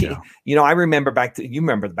 So, I remember back to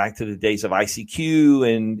the days of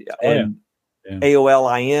ICQ and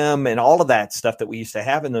AOL IM and all of that stuff that we used to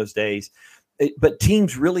have in those days. But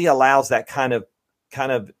Teams really allows that kind of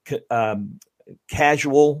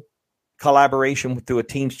casual collaboration through a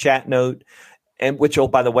Teams chat note. And which,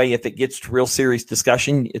 by the way, if it gets to real serious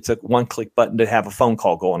discussion, it's a one-click button to have a phone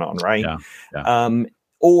call going on, right? Yeah.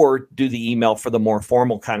 Or do the email for the more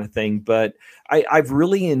formal kind of thing. But I've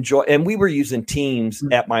really enjoyed, and we were using Teams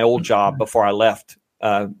at my old job before I left,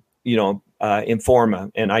 Informa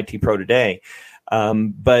and IT Pro Today.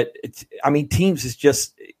 But Teams is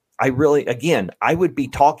just, I would be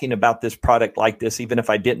talking about this product like this even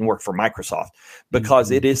if I didn't work for Microsoft,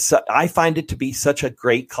 because it is, I find it to be such a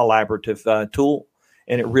great collaborative tool.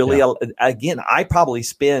 And it really, I probably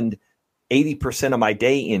spend 80% of my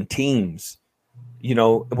day in Teams,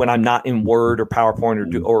 when I'm not in Word or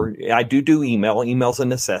PowerPoint or I do email. Email's a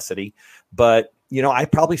necessity, but I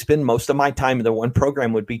probably spend most of my time in the one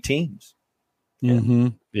program would be Teams. Mm-hmm.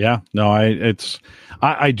 Yeah, no,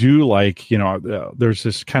 I do like, there's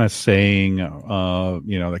this kind of saying,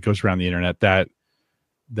 that goes around the internet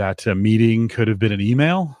that a meeting could have been an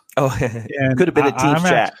email. Oh, and could have been a Teams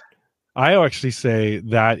chat. I actually say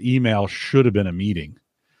that email should have been a meeting.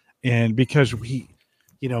 And because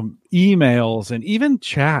emails and even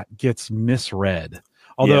chat gets misread.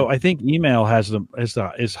 Although I think email has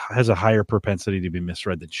a higher propensity to be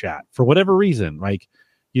misread than chat for whatever reason. Like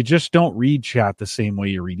you just don't read chat the same way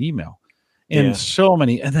you read email. And so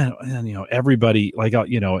many, and then everybody like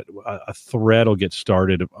a thread will get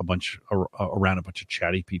started around a bunch of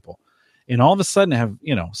chatty people, and all of a sudden have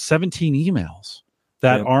 17 emails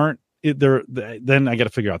that aren't there. Then I got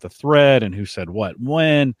to figure out the thread and who said what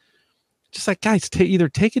when. Just like, guys, either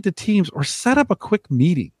take it to Teams or set up a quick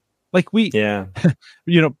meeting. Like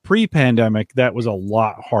pre-pandemic, that was a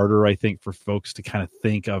lot harder, I think, for folks to kind of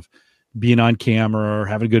think of being on camera or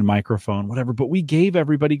having a good microphone, whatever. But we gave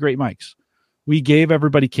everybody great mics. We gave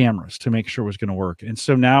everybody cameras to make sure it was going to work. And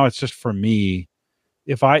so now it's just for me,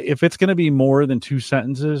 if it's going to be more than 2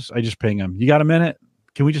 sentences, I just ping them. You got a minute?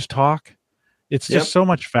 Can we just talk? It's just so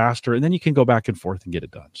much faster, and then you can go back and forth and get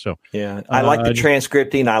it done. So I like the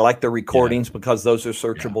transcripting. I like the recordings because those are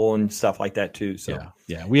searchable and stuff like that too. So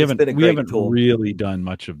we haven't really done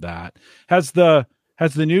much of that. Has the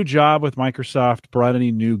new job with Microsoft brought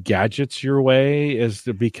any new gadgets your way?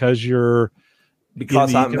 Because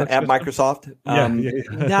I'm at Microsoft?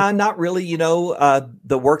 No, not really.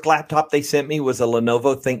 The work laptop they sent me was a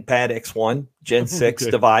Lenovo ThinkPad X1 Gen 6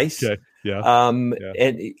 device. Okay. And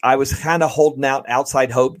I was kind of holding out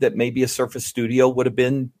outside hope that maybe a Surface Studio would have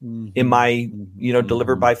been in my,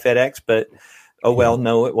 delivered by FedEx, but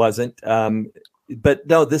no, it wasn't. But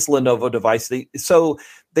no, this Lenovo device,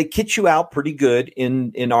 they kit you out pretty good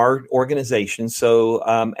in our organization. So,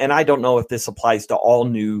 and I don't know if this applies to all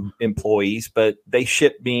new employees, but they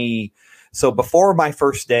shipped me. So before my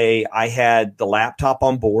first day, I had the laptop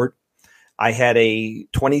on board. I had a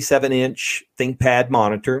 27-inch ThinkPad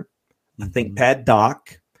monitor, a ThinkPad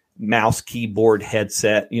dock, mouse, keyboard,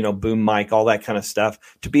 headset, boom mic, all that kind of stuff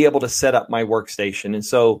to be able to set up my workstation. And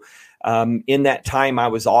so in that time I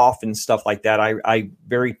was off and stuff like that, I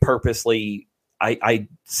very purposely, I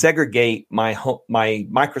segregate my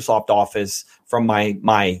Microsoft Office from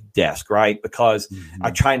my desk, right? Because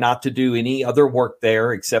I try not to do any other work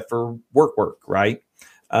there except for work, right?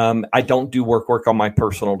 I don't do work on my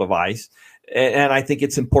personal device. And I think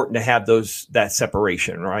it's important to have that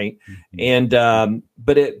separation, right? And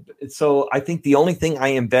so I think the only thing I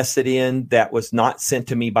invested in that was not sent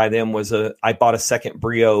to me by them was I bought a second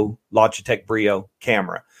Logitech Brio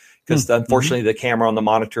camera because unfortunately the camera on the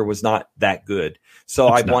monitor was not that good. So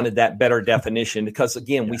I wanted that better definition because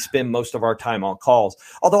again, we spend most of our time on calls.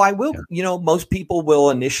 Although I will, most people will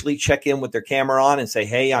initially check in with their camera on and say,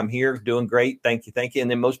 "Hey, I'm here, doing great, thank you,"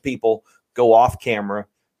 and then most people go off camera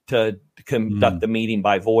to conduct the meeting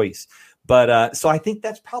by voice. But so I think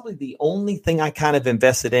that's probably the only thing I kind of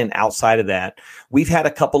invested in outside of that. We've had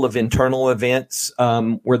a couple of internal events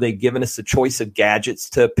where they've given us a choice of gadgets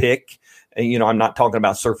to pick. And, I'm not talking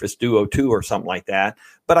about Surface Duo 2 or something like that,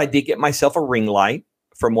 but I did get myself a ring light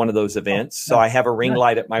from one of those events. So I have a ring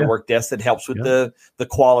light at my work desk that helps with the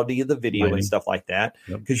quality of the video and stuff like that.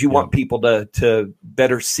 Because you want people to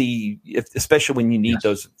better see, especially when you need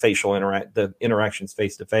those facial interactions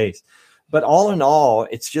face to face. But all in all,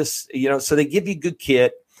 it's just, so they give you good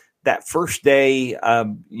kit. That first day,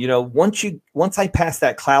 once I passed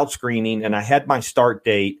that cloud screening and I had my start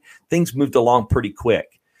date, things moved along pretty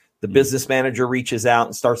quick. The business manager reaches out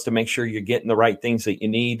and starts to make sure you're getting the right things that you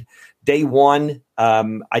need. Day one,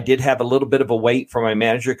 I did have a little bit of a wait for my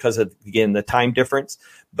manager because of, again, the time difference,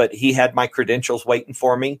 but he had my credentials waiting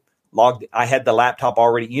for me. I had the laptop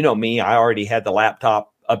already. You know me, I already had the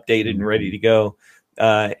laptop updated and ready to go.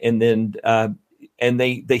 And then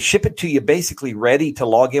they ship it to you basically ready to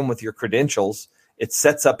log in with your credentials. It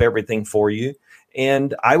sets up everything for you.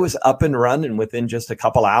 And I was up and running within just a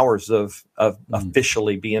couple hours of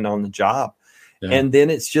officially being on the job. Yeah. And then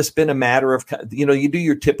it's just been a matter of, you do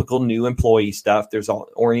your typical new employee stuff. There's all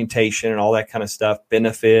orientation and all that kind of stuff,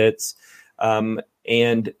 benefits. And,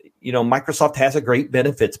 Microsoft has a great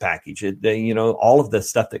benefits package, all of the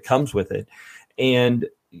stuff that comes with it. And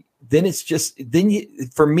then it's just,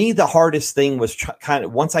 for me, the hardest thing was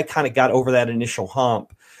once I kind of got over that initial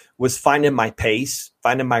hump was finding my pace,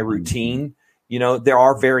 finding my routine. There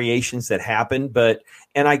are variations that happen,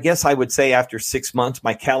 and I guess I would say after 6 months,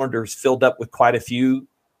 my calendar is filled up with quite a few,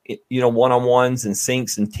 one-on-ones and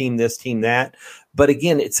syncs and team this, team that. But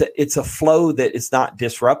again, it's a flow that is not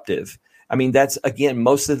disruptive. I mean, that's, again,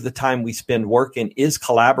 most of the time we spend working is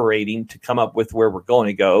collaborating to come up with where we're going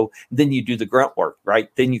to go. Then you do the grunt work, right?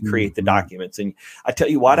 Then you create the documents. And I tell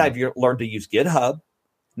you what, I've learned to use GitHub.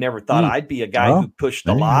 Never thought I'd be a guy who pushed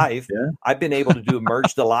the live. Yeah. I've been able to do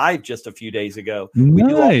merge the live just a few days ago. Nice. We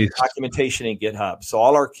do all the documentation in GitHub. So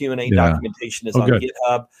all our Q&A documentation is on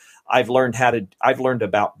GitHub. I've learned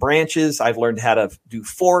about branches. I've learned how to do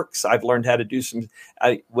forks. I've learned how to do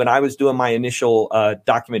when I was doing my initial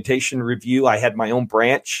documentation review, I had my own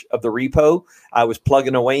branch of the repo. I was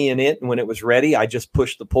plugging away in it. And when it was ready, I just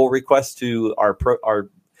pushed the pull request to our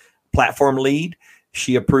platform lead.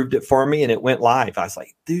 She approved it for me and it went live. I was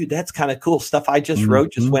like, dude, that's kind of cool. Stuff I just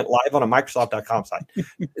wrote just went live on a Microsoft.com site.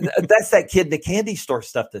 That's that kid in the candy store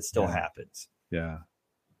stuff that still happens. Yeah.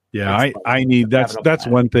 Yeah. I need, that's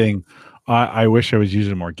one thing. I wish I was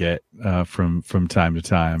using more Git from time to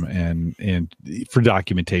time and for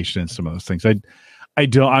documentation and some of those things.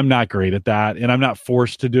 I'm not great at that, and I'm not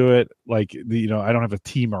forced to do it. Like I don't have a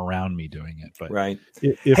team around me doing it. But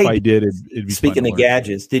if I did, it'd be. Speaking of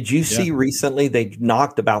gadgets, did you see recently they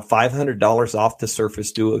knocked about $500 off the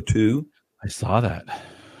Surface Duo 2? I saw that.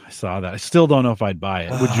 I still don't know if I'd buy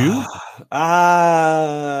it. Would you?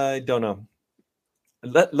 I don't know.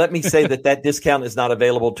 Let me say that discount is not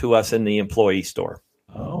available to us in the employee store.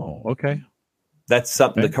 Oh, okay. That's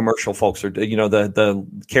something the commercial folks are, the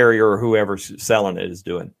carrier or whoever's selling it is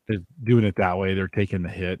doing. They're doing it that way. They're taking the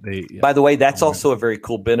hit. By the way, that's also a very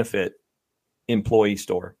cool benefit, employee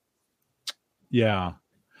store. Yeah.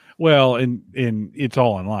 Well, and it's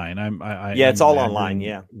all online. It's all online.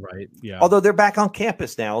 Yeah. Right. Yeah. Although they're back on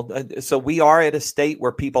campus now. So we are at a state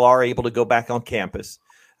where people are able to go back on campus.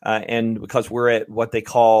 And because we're at what they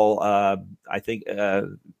call,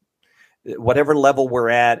 whatever level we're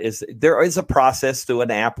at there is a process through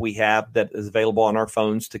an app we have that is available on our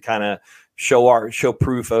phones to kind of show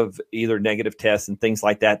proof of either negative tests and things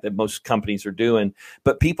like that most companies are doing.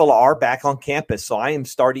 But people are back on campus. So I am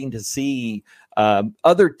starting to see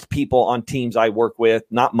other people on teams I work with,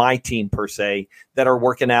 not my team per se, that are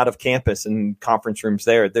working out of campus and conference rooms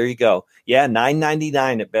there. There you go. Yeah.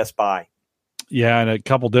 $9.99 at Best Buy. Yeah. And a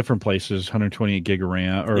couple different places, 128 gig of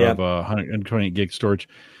RAM or of 128 gig storage.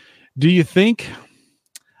 Do you think,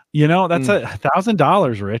 that's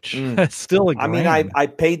 $1,000, Rich? That's still a grand. I mean, I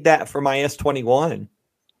paid that for my S21.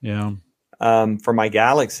 Yeah. For my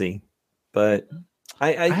Galaxy, but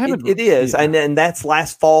it is. Yeah. And that's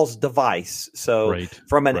last fall's device. So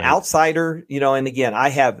from an outsider, and again,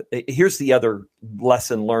 here's the other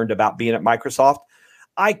lesson learned about being at Microsoft.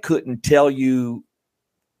 I couldn't tell you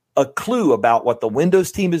a clue about what the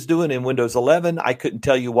Windows team is doing in Windows 11. I couldn't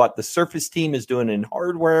tell you what the Surface team is doing in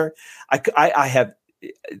hardware. I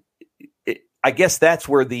guess that's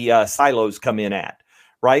where the silos come in at,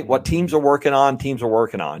 right? What teams are working on.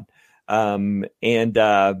 So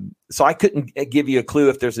I couldn't give you a clue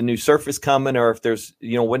if there's a new Surface coming or if there's,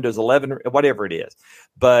 Windows 11 or whatever it is.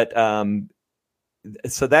 But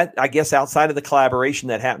so that, I guess, outside of the collaboration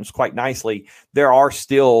that happens quite nicely, there are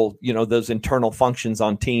still, those internal functions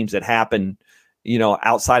on teams that happen,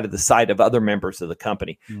 outside of the sight of other members of the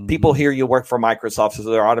company. Mm-hmm. People hear you work for Microsoft, so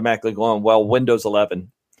they're automatically going, well, Windows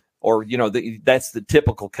 11, or, that's the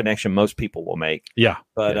typical connection most people will make. Yeah.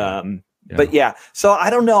 But, so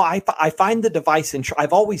I don't know. I find the device,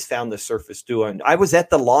 I've always found the Surface Duo. I was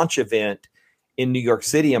at the launch event in New York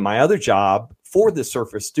City in my other job for the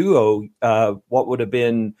Surface Duo, what would have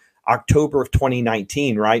been October of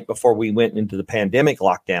 2019, right before we went into the pandemic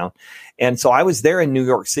lockdown. And so I was there in New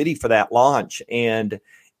York City for that launch, and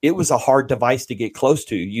it was a hard device to get close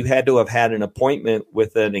to. You had to have had an appointment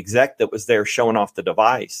with an exec that was there showing off the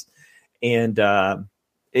device. And I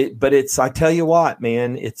tell you what,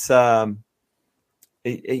 man, I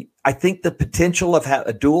think the potential of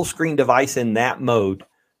a dual screen device in that mode,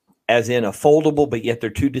 as in a foldable, but yet they're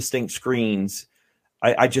two distinct screens.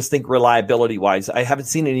 I just think reliability wise, I haven't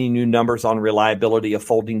seen any new numbers on reliability of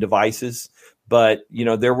folding devices, but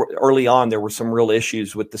there were some real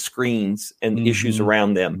issues with the screens and issues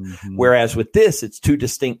around them. Mm-hmm. Whereas with this, it's two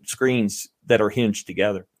distinct screens that are hinged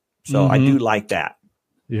together. So I do like that.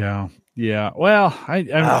 Yeah. Yeah. Well,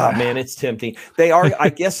 man, it's tempting. They are, I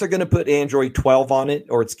guess they're going to put Android 12 on it,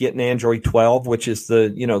 or it's getting Android 12, which is the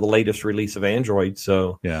latest release of Android.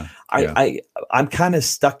 So I'm kind of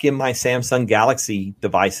stuck in my Samsung Galaxy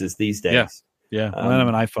devices these days. Yeah. I'm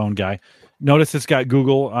an iPhone guy. Notice it's got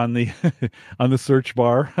Google on the, on the search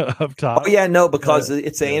bar up top. Oh yeah. No, because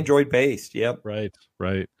it's Android based. Yep. Right.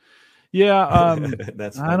 Yeah,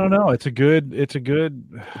 that's I don't know. It's a good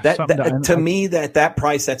that to me that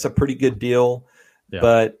price, that's a pretty good deal. Yeah.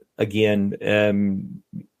 But again,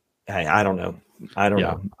 I don't know.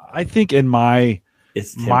 I think in my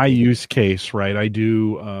use case, right, I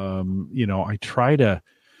do I try to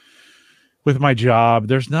with my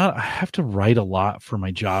job, I have to write a lot for my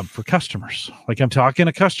job for customers. Like I'm talking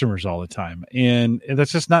to customers all the time, and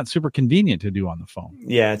that's just not super convenient to do on the phone.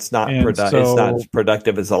 Yeah, it's not And it's not as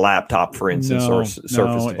productive as a laptop, for instance, or a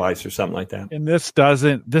Surface device or something like that. And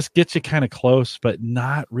this gets you kind of close, but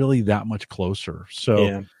not really that much closer.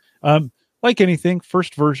 So, like anything,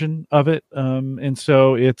 first version of it. And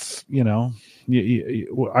so it's,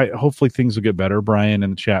 hopefully things will get better. Brian in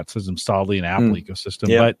the chat says I'm solidly an Apple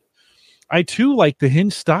ecosystem, but I too like the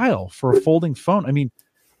hinge style for a folding phone. I mean,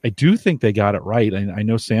 I do think they got it right. I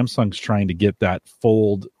know Samsung's trying to get that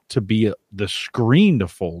fold to be the screen to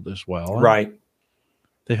fold as well. Right.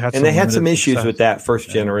 They had some issues with that first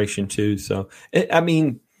generation too. So,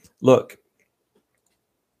 look,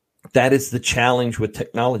 that is the challenge with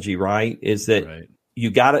technology, right? Is that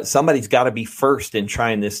somebody's got to be first in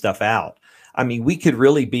trying this stuff out. I mean, we could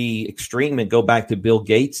really be extreme and go back to Bill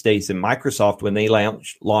Gates' days in Microsoft when they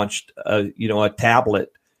launched a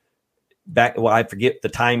tablet back. Well, I forget the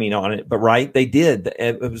timing on it, but they did.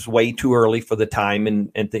 It was way too early for the time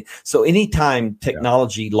and things. So anytime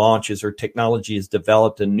technology launches or technology is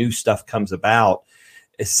developed and new stuff comes about,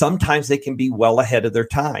 sometimes they can be well ahead of their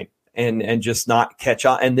time and just not catch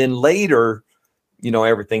on. And then later,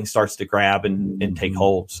 everything starts to grab and take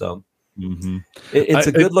hold. So. Mm-hmm. It's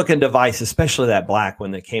a good looking device, especially that black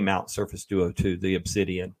one that came out, Surface Duo 2, the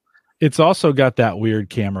Obsidian. It's also got that weird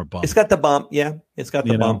camera bump. It's got the bump. Yeah, it's got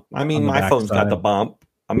the bump. I mean, my phone's got the bump.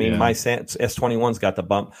 I mean, my S21's got the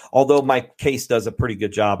bump, although my case does a pretty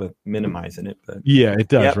good job of minimizing it. But yeah, it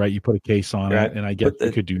does, right? You put a case on it, and I guess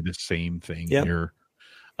you could do the same thing here.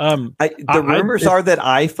 The rumors are that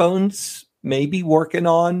iPhones may be working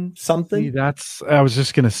on something. I was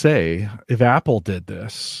just going to say, if Apple did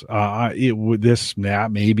this, that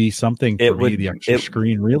may be something for me, the extra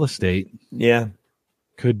screen real estate. Yeah.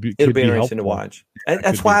 It'd be interesting to watch.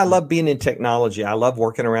 That's why I love being in technology. I love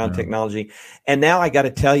working around technology. And now I got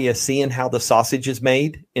to tell you, seeing how the sausage is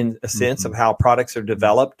made in a sense of how products are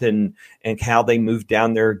developed and how they move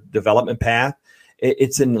down their development path.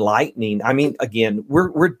 It's enlightening. I mean, again,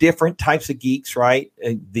 we're different types of geeks, right?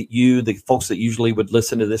 The folks that usually would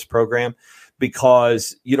listen to this program,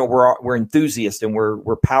 because we're enthusiasts and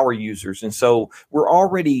we're power users, and so we're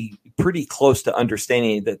already pretty close to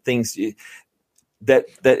understanding that things that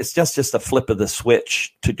it's just a flip of the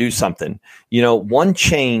switch to do something. One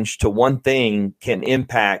change to one thing can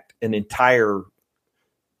impact an entire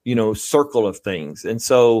circle of things. And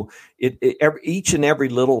so each and every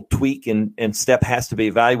little tweak and step has to be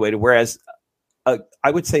evaluated. Whereas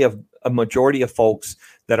I would say a majority of folks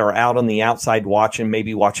that are out on the outside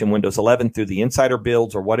maybe watching Windows 11 through the insider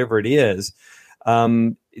builds or whatever it is,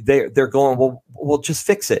 they're going, well, just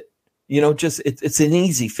fix it. It's an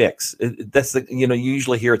easy fix. That's you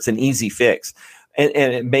usually hear it's an easy fix. And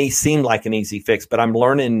it may seem like an easy fix, but I'm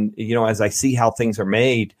learning, as I see how things are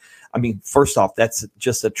made. I mean, first off, that's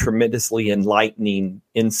just a tremendously enlightening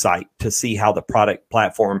insight to see how the product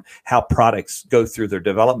platform, how products go through their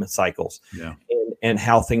development cycles, and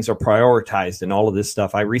how things are prioritized and all of this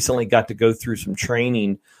stuff. I recently got to go through some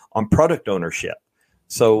training on product ownership.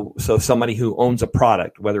 So somebody who owns a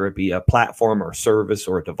product, whether it be a platform or a service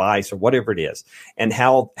or a device or whatever it is, and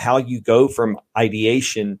how you go from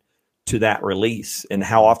ideation to that release and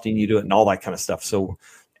how often you do it and all that kind of stuff. So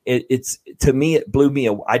it's to me, it blew me.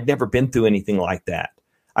 I'd never been through anything like that.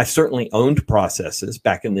 I certainly owned processes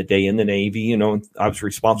back in the day in the Navy. I was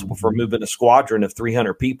responsible for moving a squadron of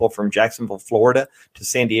 300 people from Jacksonville, Florida to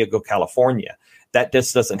San Diego, California. That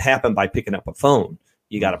just doesn't happen by picking up a phone.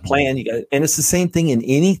 You got to plan. And it's the same thing in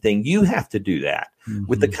anything. You have to do that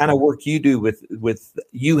with the kind of work you do. With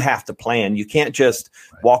you have to plan. You can't just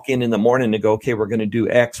walk in the morning and go, okay, we're going to do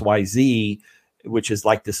X, Y, Z, which is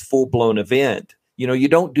like this full blown event. You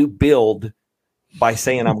don't do build by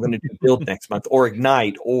saying I'm going to do build next month or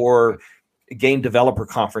Ignite or game developer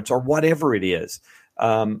conference or whatever it is.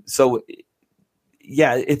 So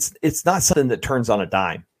it's not something that turns on a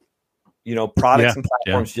dime. Products and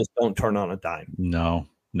platforms just don't turn on a dime. No.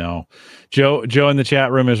 Joe in the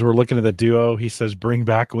chat room, as we're looking at the Duo, he says, bring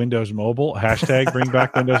back Windows Mobile. # bring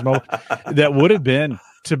back Windows Mobile. That would have been,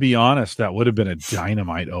 to be honest, a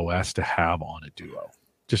dynamite OS to have on a Duo.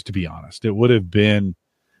 Just to be honest, it would have been,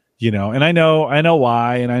 and I know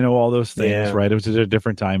why, and I know all those things, right? It was a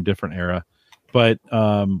different time, different era, but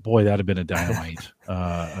boy, that'd have been a dynamite.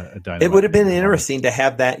 It would have been interesting to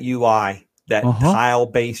have that UI, that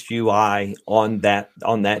tile-based UI on that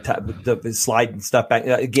type, the slide and stuff back.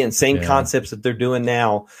 Again, same concepts that they're doing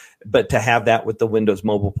now, but to have that with the Windows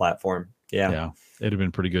Mobile platform. Yeah. It'd have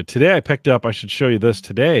been pretty good. Today I picked up, I should show you this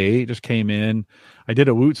today. It just came in. I did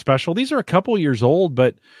a Woot special. These are a couple years old,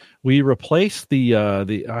 but we replaced the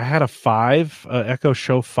I had a 5 Echo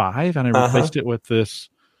Show 5 and I replaced it with the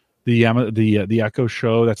Echo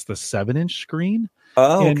Show. That's the 7-inch screen.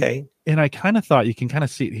 Oh, okay. And I kind of thought you can kind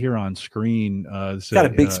of see it here on screen. It's got a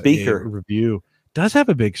big speaker. Review does have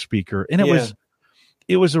a big speaker, and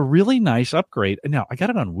it was a really nice upgrade. And now I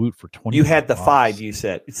got it on Woot for 20. You had the 5, you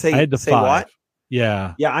said. I had the 5. What?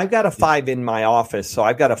 Yeah. Yeah, I've got a 5 in my office. So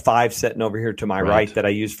I've got a 5 sitting over here to my right that I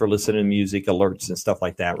use for listening to music, alerts, and stuff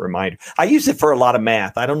like that. Reminder. I use it for a lot of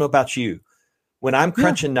math. I don't know about you. When I'm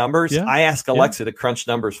crunching numbers, I ask Alexa to crunch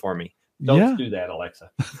numbers for me. Don't do that,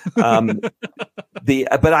 Alexa.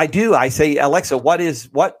 But I do. I say, Alexa,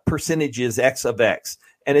 what percentage is X of X?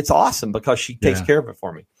 And it's awesome because she takes care of it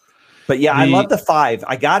for me. But I love the 5.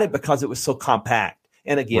 I got it because it was so compact.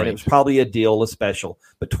 And again, it was probably a deal, a special.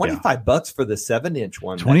 But $25 for the 7-inch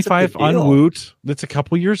one. 25 on Woot. That's a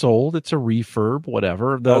couple years old. It's a refurb,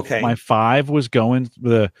 whatever. My 5 was going.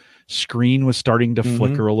 The screen was starting to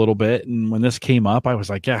flicker a little bit, and when this came up, I was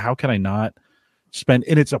like, how can I not spend?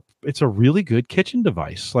 And it's a really good kitchen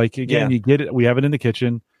device. Like again, you get it. We have it in the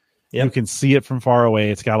kitchen. Yep. You can see it from far away.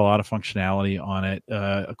 It's got a lot of functionality on it.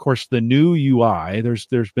 Of course, the new UI.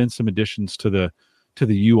 There's been some additions to the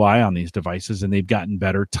UI on these devices, and they've gotten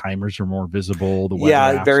better. Timers are more visible. The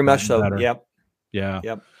weather very much so. Better. Yep.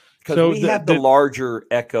 Because we have the larger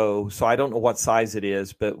Echo, so I don't know what size it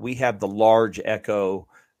is, but we have the large Echo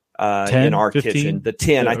 10, in our 15? Kitchen. The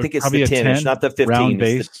 10, I think it's the 10. It's not the 15. Round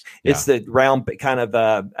base. It's the round kind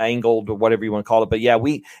of angled or whatever you want to call it. But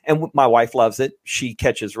my wife loves it. She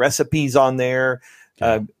catches recipes on there.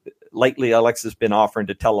 Lately, Alexa's been offering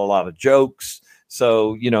to tell a lot of jokes.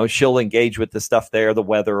 So, she'll engage with the stuff there, the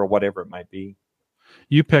weather or whatever it might be.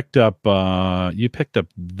 You picked up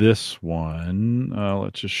this one.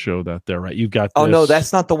 Let's just show that there, right? You got this. Oh, no,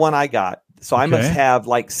 that's not the one I got. So I must have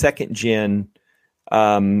like 2nd gen.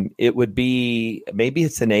 It would be, maybe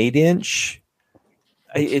it's an 8-inch.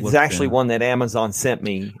 It's actually one that Amazon sent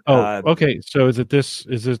me. Okay. So is it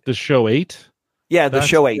the Show 8? Yeah, the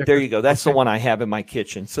Show 8. There you go. That's the one I have in my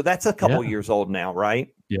kitchen. So that's a couple years old now,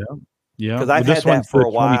 right? Yeah. Yeah. Because I've had that for a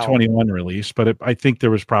while. 2021 release, but I think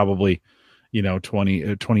there was probably,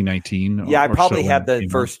 2019. Yeah, I probably had the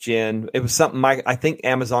 1st gen. It was something I think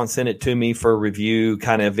Amazon sent it to me for a review,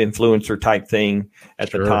 kind of influencer type thing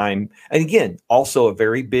at the time. And again, also a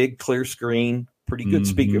very big clear screen, pretty good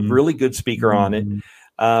speaker, really good speaker on it.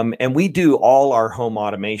 And we do all our home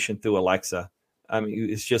automation through Alexa. I mean,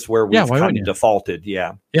 it's just where we've kind of defaulted.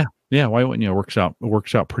 Yeah. Why wouldn't you? It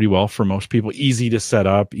works out pretty well for most people. Easy to set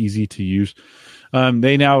up, easy to use.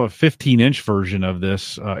 They now have a 15-inch version of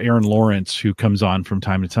this. Aaron Lawrence, who comes on from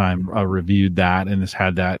time to time, reviewed that and has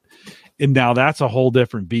had that. And now that's a whole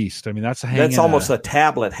different beast. I mean, that's almost a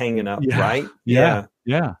tablet hanging up, right? Yeah.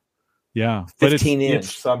 15-inch.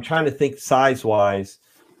 So I'm trying to think size-wise.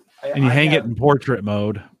 And you hang it in portrait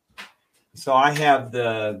mode. So I have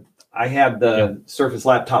the Surface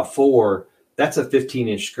Laptop 4. That's a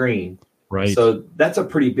 15-inch screen. Right. So that's a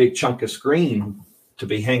pretty big chunk of screen to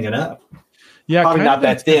be hanging up. Yeah, probably not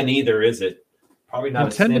that thin either, is it? Probably not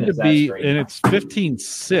as thin as that screen. And it's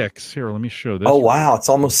 15.6. Here, let me show this. Oh, wow. It's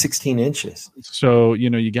almost 16 inches. So,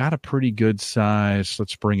 you got a pretty good size.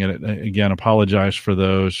 Let's bring it again. Apologize for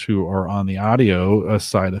those who are on the audio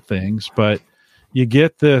side of things, but you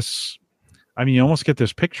get this. I mean, you almost get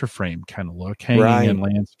this picture frame kind of look hanging in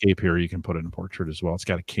landscape here. You can put it in portrait as well. It's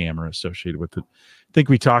got a camera associated with it. I think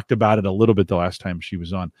we talked about it a little bit the last time she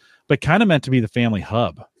was on, but kind of meant to be the family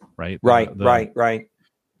hub, right? Right.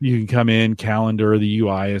 You can come in, calendar, the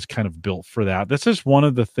UI is kind of built for that. This is one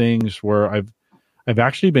of the things where I've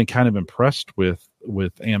actually been kind of impressed with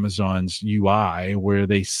Amazon's UI, where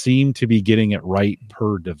they seem to be getting it right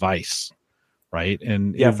per device, right?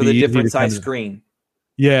 And for the different size screen.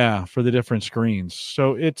 Yeah, for the different screens.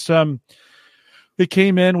 So it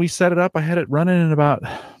came in, we set it up. I had it running in about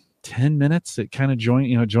 10 minutes. It kind of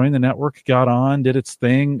joined the network, got on, did its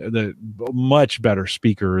thing. The much better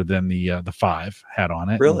speaker than the 5 had on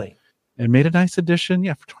it. Really? And made a nice addition.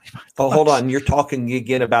 Yeah, for $25. Oh, hold on. You're talking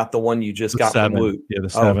again about the one you just got from Woot. Yeah, the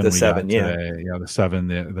 7. The 7, today. Yeah, the 7,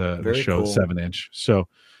 the show, cool. 7-inch. So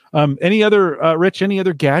any other Rich, any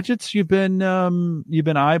other gadgets you've been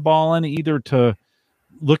eyeballing, either to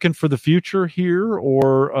looking for the future here,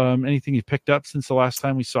 or anything you picked up since the last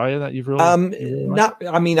time we saw you that you've really not?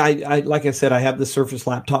 I mean, I like I said, I have the Surface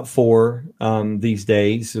Laptop 4 these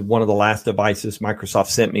days. One of the last devices Microsoft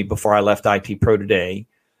sent me before I left IT Pro today.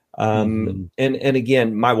 And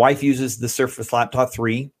again, my wife uses the Surface Laptop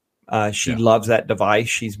 3. She loves that device.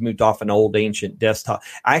 She's moved off an old ancient desktop.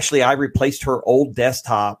 Actually, I replaced her old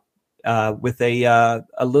desktop with a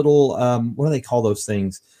little, what do they call those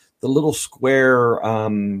things? The little square,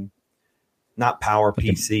 not Power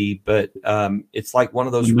PC, but it's like one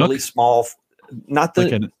of those really small,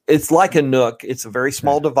 it's like a Nook. It's a very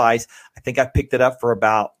small device. I think I picked it up for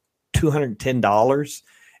about $210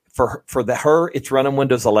 for her. It's running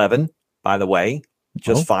Windows 11, by the way,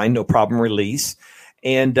 just fine. No problem release.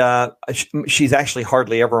 And she's actually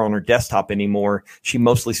hardly ever on her desktop anymore. She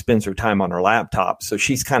mostly spends her time on her laptop. So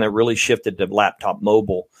she's kind of really shifted to laptop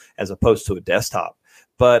mobile as opposed to a desktop.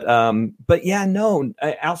 But yeah, no,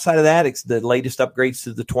 outside of that, it's the latest upgrades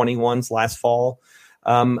to the 21s last fall.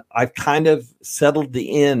 I've kind of settled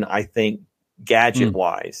I think, gadget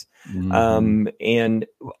wise. And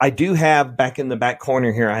I do have back in the back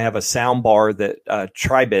corner here, I have a sound bar that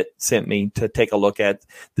Tribit sent me to take a look at.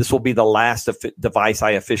 This will be the last device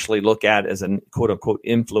I officially look at as a quote unquote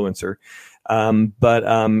influencer. But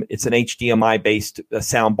it's an HDMI based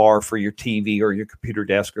sound bar for your TV or your computer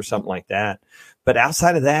desk or something like that. But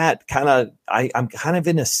outside of that, I'm kind of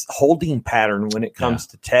in a holding pattern when it comes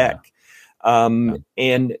to tech. And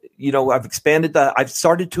I've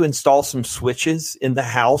started to install some switches in the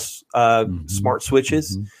house, smart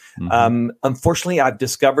switches. Unfortunately, I've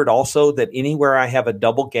discovered also that anywhere I have a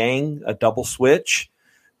double switch,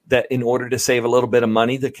 that in order to save a little bit of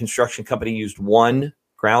money, the construction company used one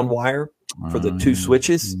ground wire for the two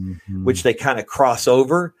switches, which they kind of cross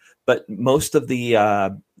over. But most of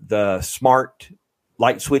the smart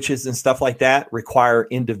light switches and stuff like that require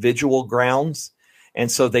individual grounds. And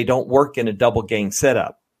so they don't work in a double gain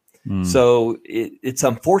setup. So it's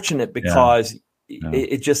unfortunate because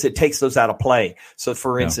it takes those out of play. So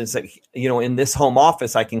for instance, in this home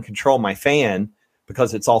office, I can control my fan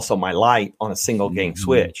because it's also my light on a single gain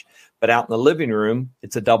switch. But out in the living room,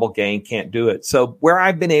 it's a double gain, can't do it. So where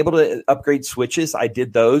I've been able to upgrade switches, I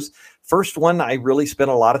did those. First one, I really spent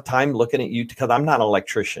a lot of time looking at YouTube because I'm not an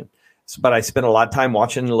electrician. But I spent a lot of time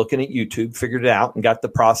watching and looking at YouTube, figured it out and got the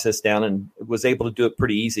process down and was able to do it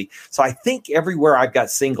pretty easy. So I think everywhere I've got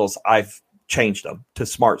singles, I've changed them to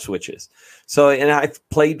smart switches. So, and I've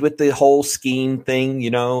played with the whole scheme thing.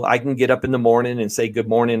 I can get up in the morning and say, good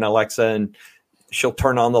morning, Alexa, and she'll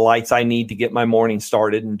turn on the lights I need to get my morning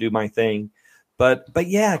started and do my thing. But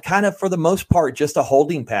yeah, kind of for the most part, just a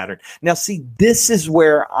holding pattern. Now, see, this is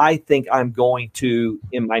where I think I'm going to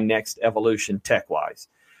in my next evolution tech-wise.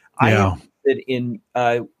 I am in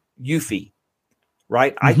Eufy,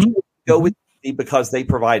 right? I can go with Eufy because they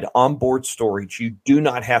provide onboard storage. You do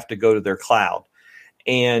not have to go to their cloud.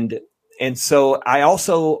 And so I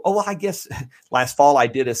also, I guess last fall I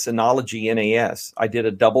did a Synology NAS. I did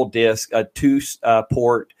a double disc, a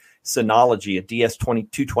two-port Synology, a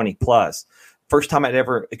DS220 Plus. First time I'd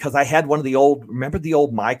ever, because I had one of the remember the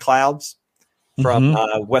old MyClouds from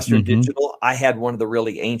Western Digital? I had one of the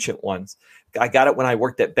really ancient ones. I got it when I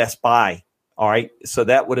worked at Best Buy. All right. So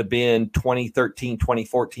that would have been 2013,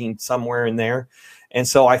 2014, somewhere in there. And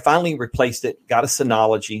so I finally replaced it, got a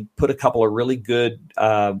Synology, put a couple of really good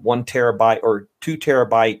 1 terabyte or 2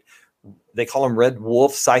 terabyte. They call them Red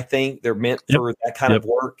Wolves, I think. They're meant for that kind of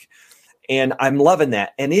work. And I'm loving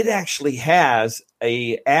that. And it actually has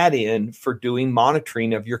a add-in for doing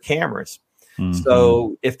monitoring of your cameras.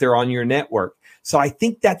 So if they're on your network. So I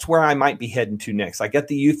think that's where I might be heading to next. I got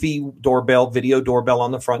the Eufy video doorbell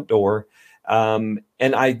on the front door. And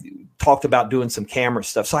I talked about doing some camera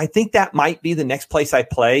stuff. So I think that might be the next place I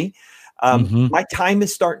play. My time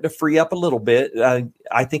is starting to free up a little bit.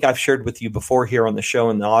 I think I've shared with you before here on the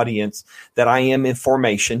show in the audience that I am in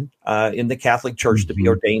formation in the Catholic Church to be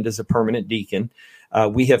ordained as a permanent deacon.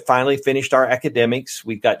 We have finally finished our academics.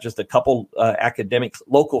 We've got just a couple academic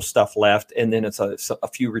local stuff left, and then it's a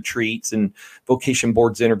few retreats and vocation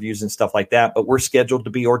boards interviews and stuff like that. But we're scheduled to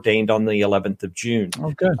be ordained on the 11th of June.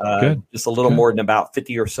 Oh, good. Just a little more than about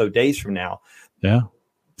 50 or so days from now. Yeah.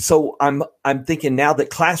 So I'm thinking now that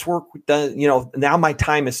classwork does, now my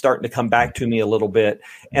time is starting to come back to me a little bit.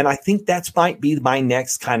 And I think that might be my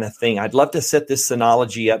next kind of thing. I'd love to set this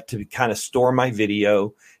Synology up to kind of store my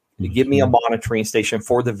video, to give me a monitoring station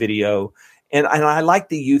for the video. And I like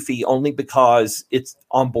the Eufy only because it's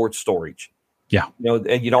onboard storage. Yeah.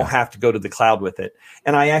 And you don't have to go to the cloud with it.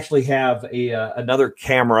 And I actually have another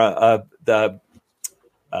camera, the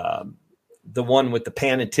one with the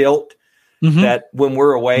pan and tilt. that when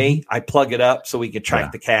we're away, I plug it up so we could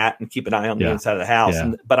track the cat and keep an eye on the inside of the house.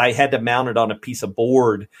 But I had to mount it on a piece of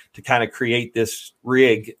board to kind of create this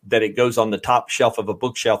rig that it goes on the top shelf of a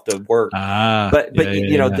bookshelf to work. But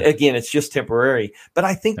again, it's just temporary. But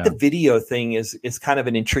I think the video thing is kind of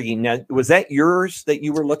an intriguing. Now, was that yours that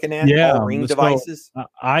you were looking at? Yeah, all Ring devices.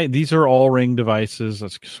 These are all Ring devices.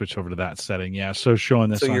 Let's switch over to that setting. Yeah, so showing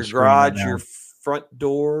this. So your garage, your front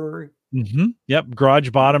door. Yep, garage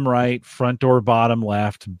bottom right, front door bottom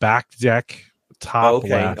left, back deck top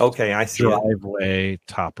left. Okay, I see. Driveway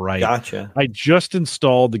top right. Gotcha. I just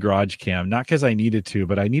installed the garage cam, not because I needed to,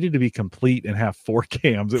 but I needed to be complete and have 4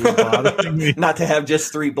 cams. It was bothering me. Not to have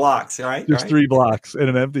just 3 blocks, right? Just 3 blocks and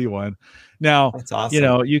an empty one. Now, that's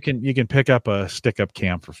awesome. You can pick up a stick-up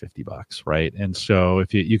cam for $50, right? And so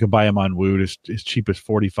if you can buy them on Woot as cheap as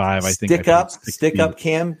 $45, I think. Stick-up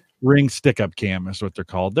cam. Ring stick-up cam is what they're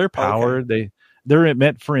called. They're powered. Okay. They're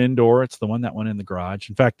meant for indoor. It's the one that went in the garage.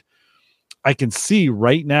 In fact, I can see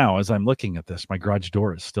right now as I'm looking at this, my garage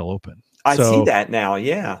door is still open. I see that now.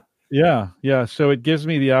 Yeah. Yeah. So it gives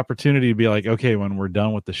me the opportunity to be like, okay, when we're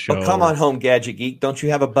done with the show. Oh, come on home, Gadget Geek. Don't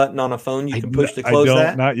you have a button on a phone you can push to close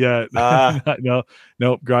that? Not yet. No.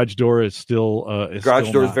 Garage door is still.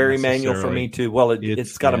 Garage door is very manual for me too. Well,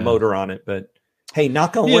 it's got a motor on it, but hey,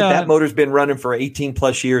 knock on wood, that motor's been running for 18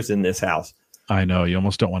 plus years in this house. I know you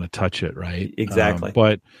almost don't want to touch it, right? Exactly.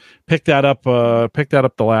 But picked that up the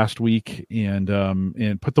last week and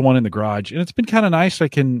put the one in the garage, and it's been kind of nice. I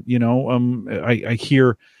can, I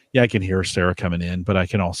hear, I can hear Sarah coming in, but I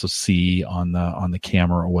can also see on the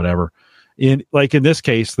camera or whatever. In this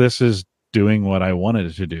case, this is doing what I wanted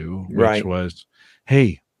it to do, which was,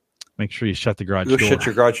 hey, make sure you shut the garage door. Shut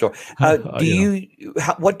your garage door.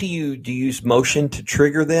 What do you use motion to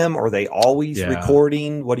trigger them? Or are they always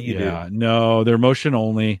recording? What do you do? No, they're motion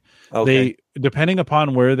only. Okay. Depending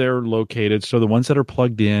upon where they're located. So the ones that are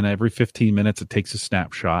plugged in, every 15 minutes, it takes a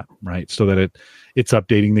snapshot, right? So that it's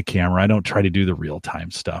updating the camera. I don't try to do the real time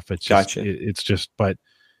stuff. It's just, it's just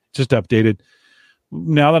updated.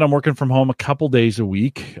 Now that I'm working from home a couple days a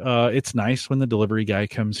week, it's nice when the delivery guy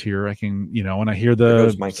comes here. I can, when I hear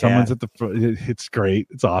someone's at the front, it's great.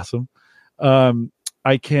 It's awesome.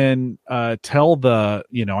 I can tell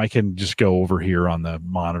I can just go over here on the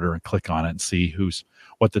monitor and click on it and see who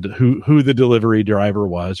the delivery driver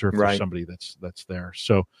was, or if there's somebody that's there.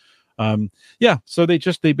 So, so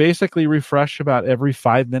they basically refresh about every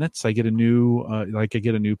 5 minutes. I get a new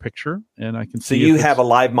picture, and I can see. So you have a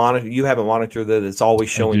live monitor. You have a monitor that's always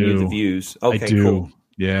showing you the views. Okay, I do. Cool.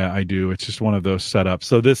 Yeah, I do. It's just one of those setups.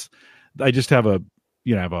 So I just have a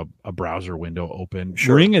browser window open.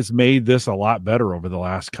 Sure. Ring has made this a lot better over the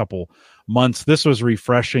last couple months. This was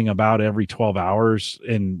refreshing about every 12 hours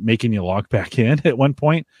and making you log back in at one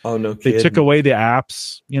point. Oh, no kidding. They took away the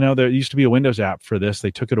apps. There used to be a Windows app for this.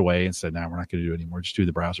 They took it away and said, no, we're not going to do it anymore. Just do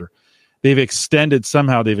the browser. They've extended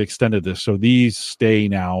this. So these stay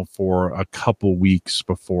now for a couple weeks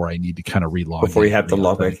before I need to kind of relog. Before you have to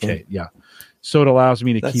log back in. Yeah. So it allows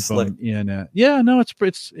me to keep them in.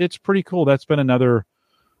 It's pretty cool. That's been another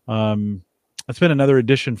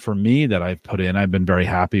addition for me that I've put in. I've been very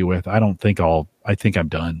happy with. I think I'm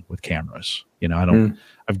done with cameras.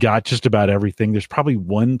 I've got just about everything. There's probably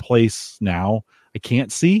one place now I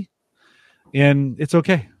can't see, and it's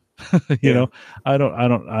okay. I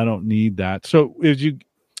don't need that. So as you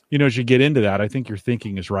get into that, I think your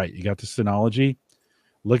thinking is right. You got the Synology.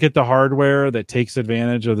 Look at the hardware that takes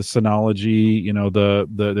advantage of the Synology.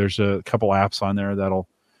 There's a couple apps on there that'll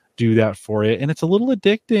do that for you, and it's a little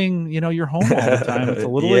addicting. You're home all the time. It's a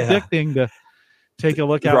little addicting to take a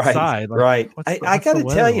look outside. Right. I got to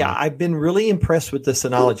tell you, I've been really impressed with the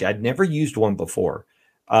Synology. I'd never used one before.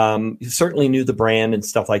 Certainly knew the brand and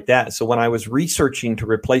stuff like that. So when I was researching to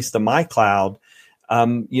replace the MyCloud, I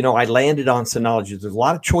landed on Synology. There's a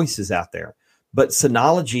lot of choices out there, but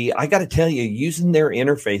Synology, I got to tell you, using their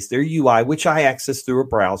interface, their UI, which I access through a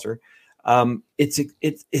browser,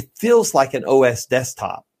 it feels like an OS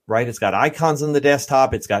desktop. Right, it's got icons on the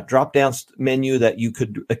desktop. It's got drop-down menu that you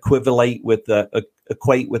could equate with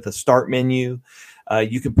a start menu.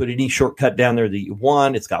 You can put any shortcut down there that you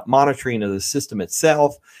want. It's got monitoring of the system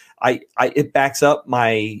itself. It backs up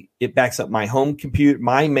my home computer,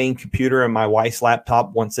 my main computer, and my wife's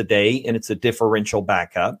laptop once a day, and it's a differential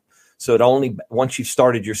backup. So once you've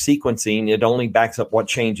started your sequencing, it only backs up what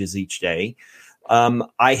changes each day.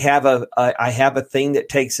 I have a thing that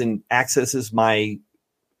takes and accesses my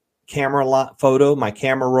camera my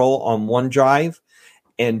camera roll on OneDrive,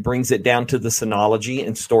 and brings it down to the Synology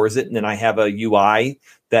and stores it. And then I have a UI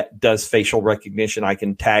that does facial recognition. I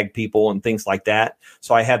can tag people and things like that.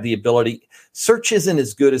 So I have the ability. Search isn't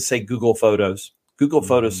as good as, say, Google Photos. Google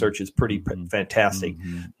Photo Search is pretty fantastic.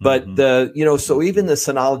 But so even the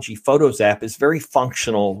Synology Photos app is very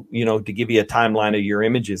functional, to give you a timeline of your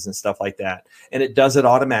images and stuff like that. And it does it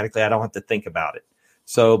automatically. I don't have to think about it.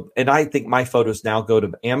 So, and I think my photos now go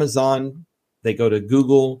to Amazon, they go to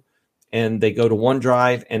Google, and they go to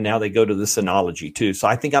OneDrive, and now they go to the Synology too. So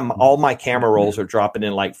I think all my camera rolls are dropping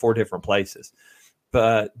in like 4 different places.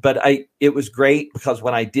 But it was great because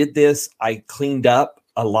when I did this, I cleaned up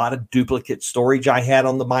a lot of duplicate storage I had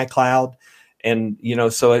on the MyCloud. And,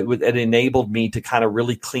 so it enabled me to kind of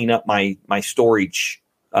really clean up my storage,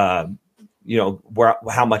 how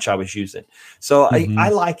much I was using. So I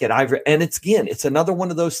like it. And it's another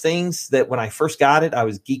one of those things that when I first got it, I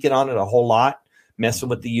was geeking on it a whole lot, messing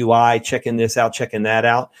with the UI, checking this out, checking that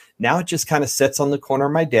out. Now it just kind of sits on the corner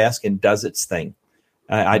of my desk and does its thing.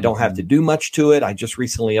 I don't have to do much to it. I just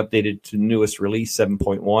recently updated to the newest release,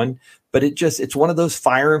 7.1. But it's one of those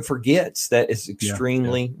fire and forgets that is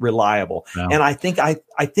extremely reliable. No. And I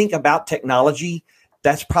think about technology.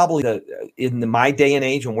 That's probably in my day and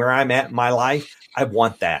age and where I'm at in my life. I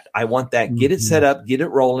want that. Get it set up, get it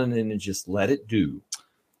rolling, and then just let it do.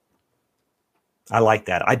 I like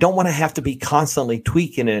that. I don't want to have to be constantly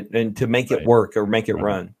tweaking it and to make it work or make it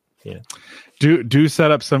run. Yeah. Do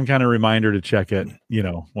set up some kind of reminder to check it,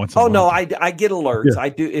 once a month. No, I get alerts. I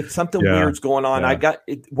do. If something weird's going on, I got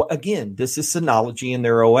it. Again, this is Synology and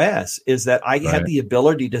their OS is that I have the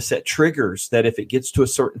ability to set triggers that if it gets to a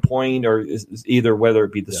certain point or is either whether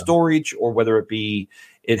it be the storage or whether it be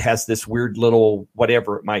it has this weird little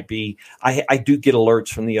whatever it might be, I do get alerts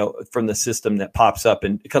from the system that pops up.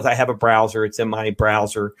 And because I have a browser, it's in my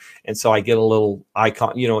browser. And so I get a little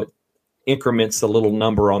icon, it increments the little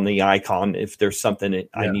number on the icon if there's something that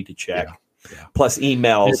I need to check. Plus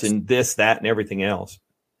emails and this, that, and everything else.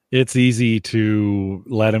 It's easy to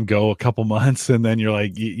let them go a couple months, and then you're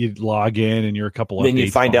like, you log in, and you're a couple. Then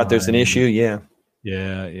you find out there's an issue. Yeah.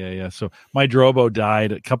 So my Drobo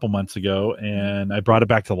died a couple months ago, and I brought it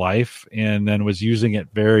back to life, and then was using it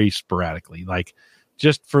very sporadically, like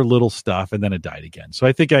just for little stuff, and then it died again. So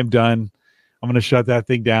I think I'm done. I'm going to shut that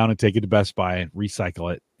thing down and take it to Best Buy and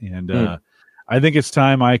recycle it. And I think it's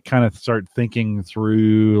time I kind of start thinking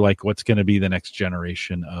through like what's going to be the next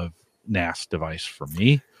generation of NAS device for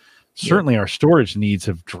me. Certainly our storage needs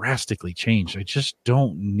have drastically changed. I just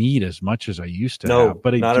don't need as much as I used to have.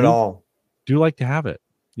 But not at all. Do like to have it,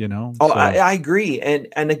 Oh, so. I agree.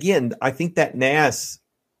 And again, I think that NAS,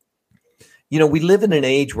 we live in an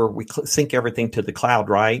age where we sync everything to the cloud,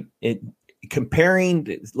 right?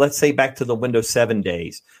 Comparing, let's say, back to the Windows 7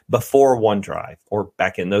 days before OneDrive, or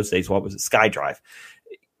back in those days, what was it, SkyDrive?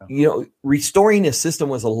 Restoring a system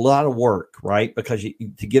was a lot of work, right? Because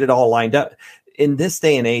to get it all lined up. In this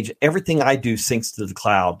day and age, everything I do syncs to the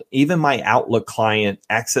cloud. Even my Outlook client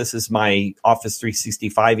accesses my Office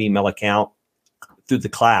 365 email account through the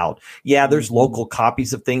cloud. Yeah, there's local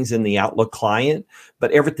copies of things in the Outlook client,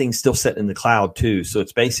 but everything's still set in the cloud too. So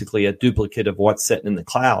it's basically a duplicate of what's set in the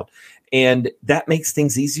cloud. And that makes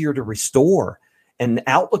things easier to restore. And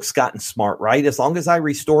Outlook's gotten smart, right? As long as I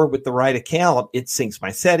restore with the right account, it syncs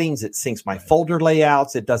my settings, it syncs my folder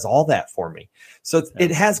layouts, it does all that for me. So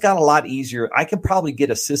it has got a lot easier. I can probably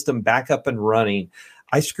get a system back up and running.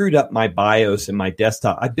 I screwed up my BIOS and my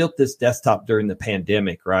desktop. I built this desktop during the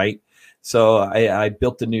pandemic, right? So I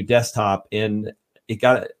built a new desktop and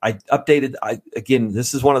I updated. Again,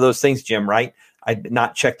 this is one of those things, Jim, right? I'd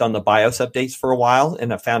not checked on the BIOS updates for a while,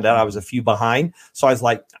 and I found out I was a few behind. So I was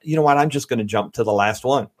like, you know what? I'm just going to jump to the last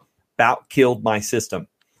one. About killed my system.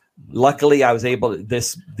 Luckily, I was able to.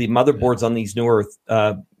 The motherboards on these newer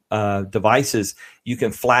devices, you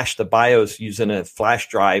can flash the BIOS using a flash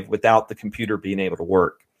drive without the computer being able to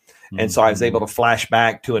work. And so I was able to flash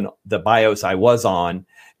back to the BIOS I was on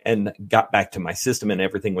and got back to my system, and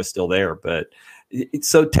everything was still there. But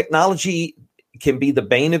so technology can be the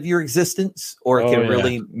bane of your existence, or it can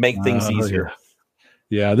really make things easier.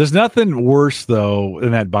 Yeah, there's nothing worse though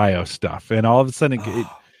than that BIOS stuff, and all of a sudden,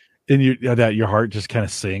 your heart just kind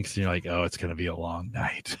of sinks, and you're like, "Oh, it's going to be a long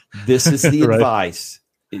night." This is the advice: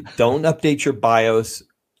 don't update your BIOS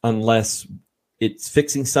unless it's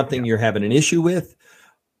fixing something you're having an issue with,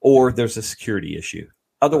 or there's a security issue.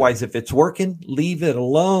 Otherwise, if it's working, leave it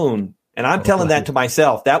alone. And I'm telling that to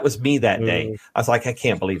myself. That was me that day. I was like, I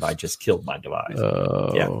can't believe I just killed my device.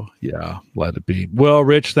 Yeah, let it be. Well,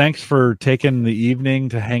 Rich, thanks for taking the evening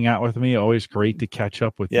to hang out with me. Always great to catch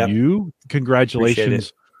up with you.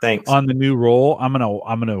 Congratulations Thanks. on the new role. I'm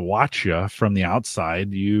gonna watch you from the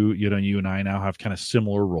outside. You and I now have kind of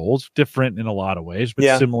similar roles, different in a lot of ways,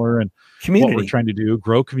 but similar in community. What we're trying to do,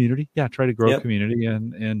 grow community. Yeah, try to grow community,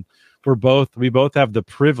 and we both have the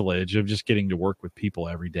privilege of just getting to work with people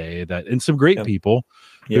every day and some great people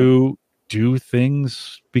who do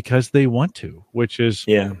things because they want to, which is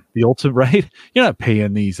the ultimate, right? You're not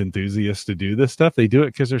paying these enthusiasts to do this stuff. They do it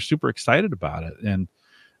because they're super excited about it. And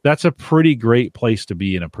that's a pretty great place to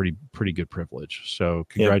be, and a pretty good privilege. So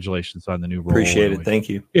congratulations on the new role. Appreciate it. Thank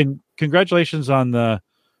you. And congratulations on the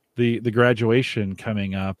graduation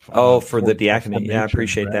coming up. For the diaconate. Yeah, I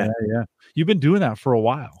appreciate that. Yeah. You've been doing that for a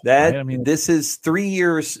while. Right? I mean, this is 3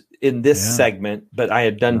 years in this segment, but I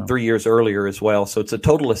had done 3 years earlier as well. So it's a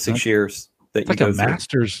total of 6 years that you go through. It's like a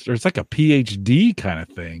master's, or it's like a PhD kind of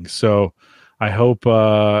thing. So I hope,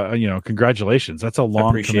 congratulations. That's a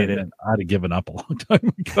long commitment. I'd have given up a long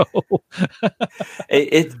time ago.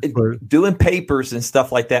 Doing papers and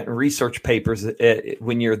stuff like that, and research papers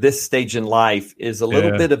when you're this stage in life is a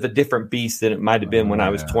little bit of a different beast than it might have been when I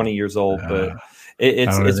was 20 years old. But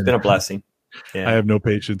it's been a blessing. Yeah. I have no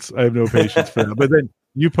patience. For that. But then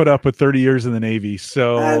you put up with 30 years in the Navy.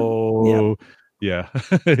 So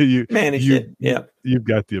you've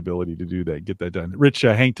got the ability to do that. Get that done. Rich,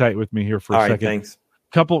 hang tight with me here for a second. Thanks.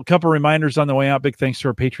 Couple reminders on the way out. Big thanks to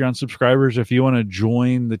our Patreon subscribers. If you want to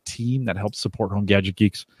join the team that helps support Home Gadget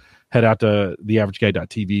Geeks, head out to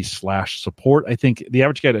theaverageguy.tv/support. I think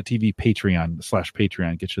theaverageguy.tv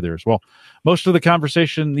Patreon/Patreon gets you there as well. Most of the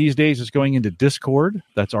conversation these days is going into Discord.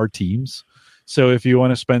 That's our teams. So if you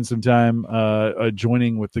want to spend some time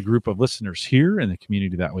joining with the group of listeners here in the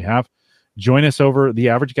community that we have, join us over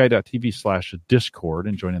theaverageguy.tv/Discord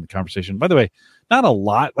and join in the conversation. By the way, not a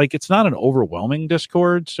lot. Like, it's not an overwhelming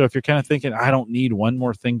Discord. So if you're kind of thinking, I don't need one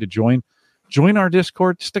more thing to join our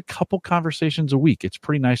Discord. Just a couple conversations a week. It's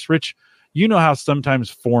pretty nice. Rich, you know how sometimes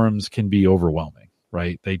forums can be overwhelming,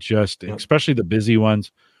 right? They just, especially the busy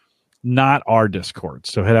ones, not our Discord.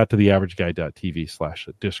 So head out to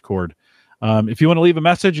theaverageguy.tv/Discord. If you want to leave a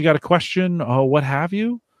message, you got a question, what have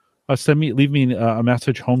you, leave me a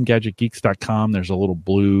message, homegadgetgeeks.com. There's a little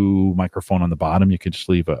blue microphone on the bottom. You can just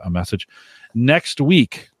leave a message. Next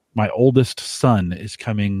week, my oldest son is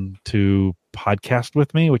coming to podcast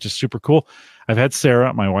with me, which is super cool. I've had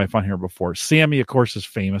Sarah, my wife, on here before. Sammy, of course, is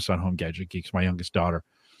famous on Home Gadget Geeks, my youngest daughter.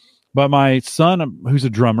 But my son, who's a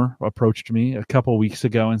drummer, approached me a couple of weeks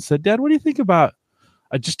ago and said, Dad, what do you think about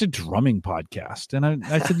just a drumming podcast? And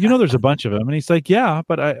I said, there's a bunch of them. And he's like, yeah,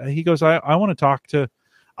 but he goes, I want to talk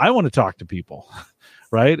to people.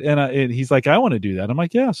 Right. And he's like, I want to do that. I'm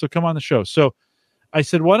like, yeah, so come on the show. So I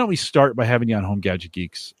said, why don't we start by having you on Home Gadget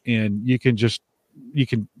Geeks, and you can just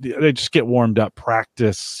get warmed up,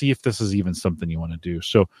 practice, see if this is even something you want to do.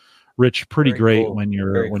 So Rich, pretty great cool. when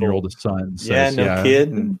your oldest son says,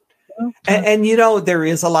 kid. And there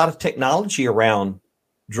is a lot of technology around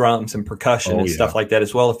drums and percussion and stuff like that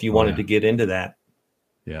as well, if you wanted to get into that.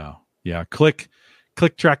 Yeah. Click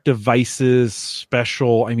track devices,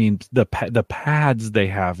 special. I mean, the pads they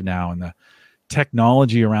have now, and the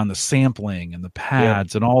technology around the sampling and the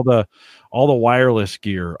pads and all the wireless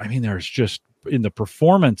gear. I mean, there's just, in the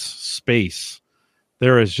performance space,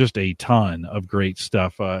 there is just a ton of great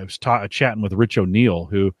stuff. I was chatting with Rich O'Neill,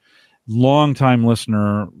 who, longtime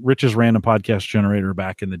listener, Rich's Random Podcast Generator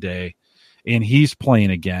back in the day, and he's playing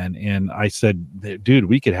again. And I said, dude,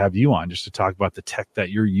 we could have you on just to talk about the tech that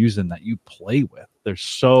you're using, that you play with. There's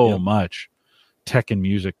so much tech and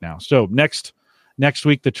music now. So next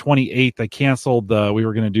week, the 28th, I canceled we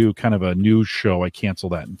were going to do kind of a news show. I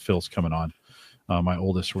canceled that, and Phil's coming on. My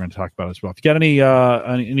oldest, we're going to talk about as well. If you got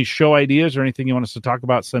any show ideas or anything you want us to talk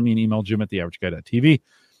about, send me an email, jim@theaverageguy.tv.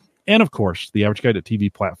 And of course, the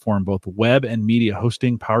AverageGuy.tv platform, both web and media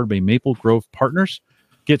hosting, powered by Maple Grove Partners.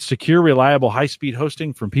 Get secure, reliable, high-speed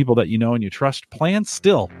hosting from people that you know and you trust. Plans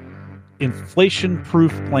still.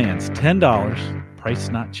 Inflation-proof plans, $10. Price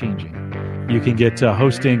not changing. You can get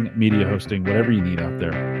hosting, media hosting, whatever you need out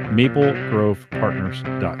there.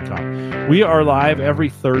 MapleGrovePartners.com. We are live every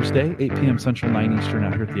Thursday, 8 p.m. Central, 9 Eastern,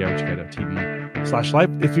 out here at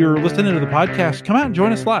theaverageguy.tv/live. If you're listening to the podcast, come out and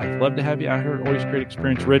join us live. Love to have you out here. Always a great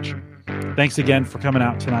experience. Rich, thanks again for coming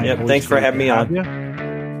out tonight. Yep, thanks for having me on.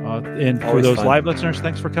 And for those live listeners,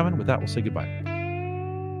 thanks for coming. With that, we'll say goodbye.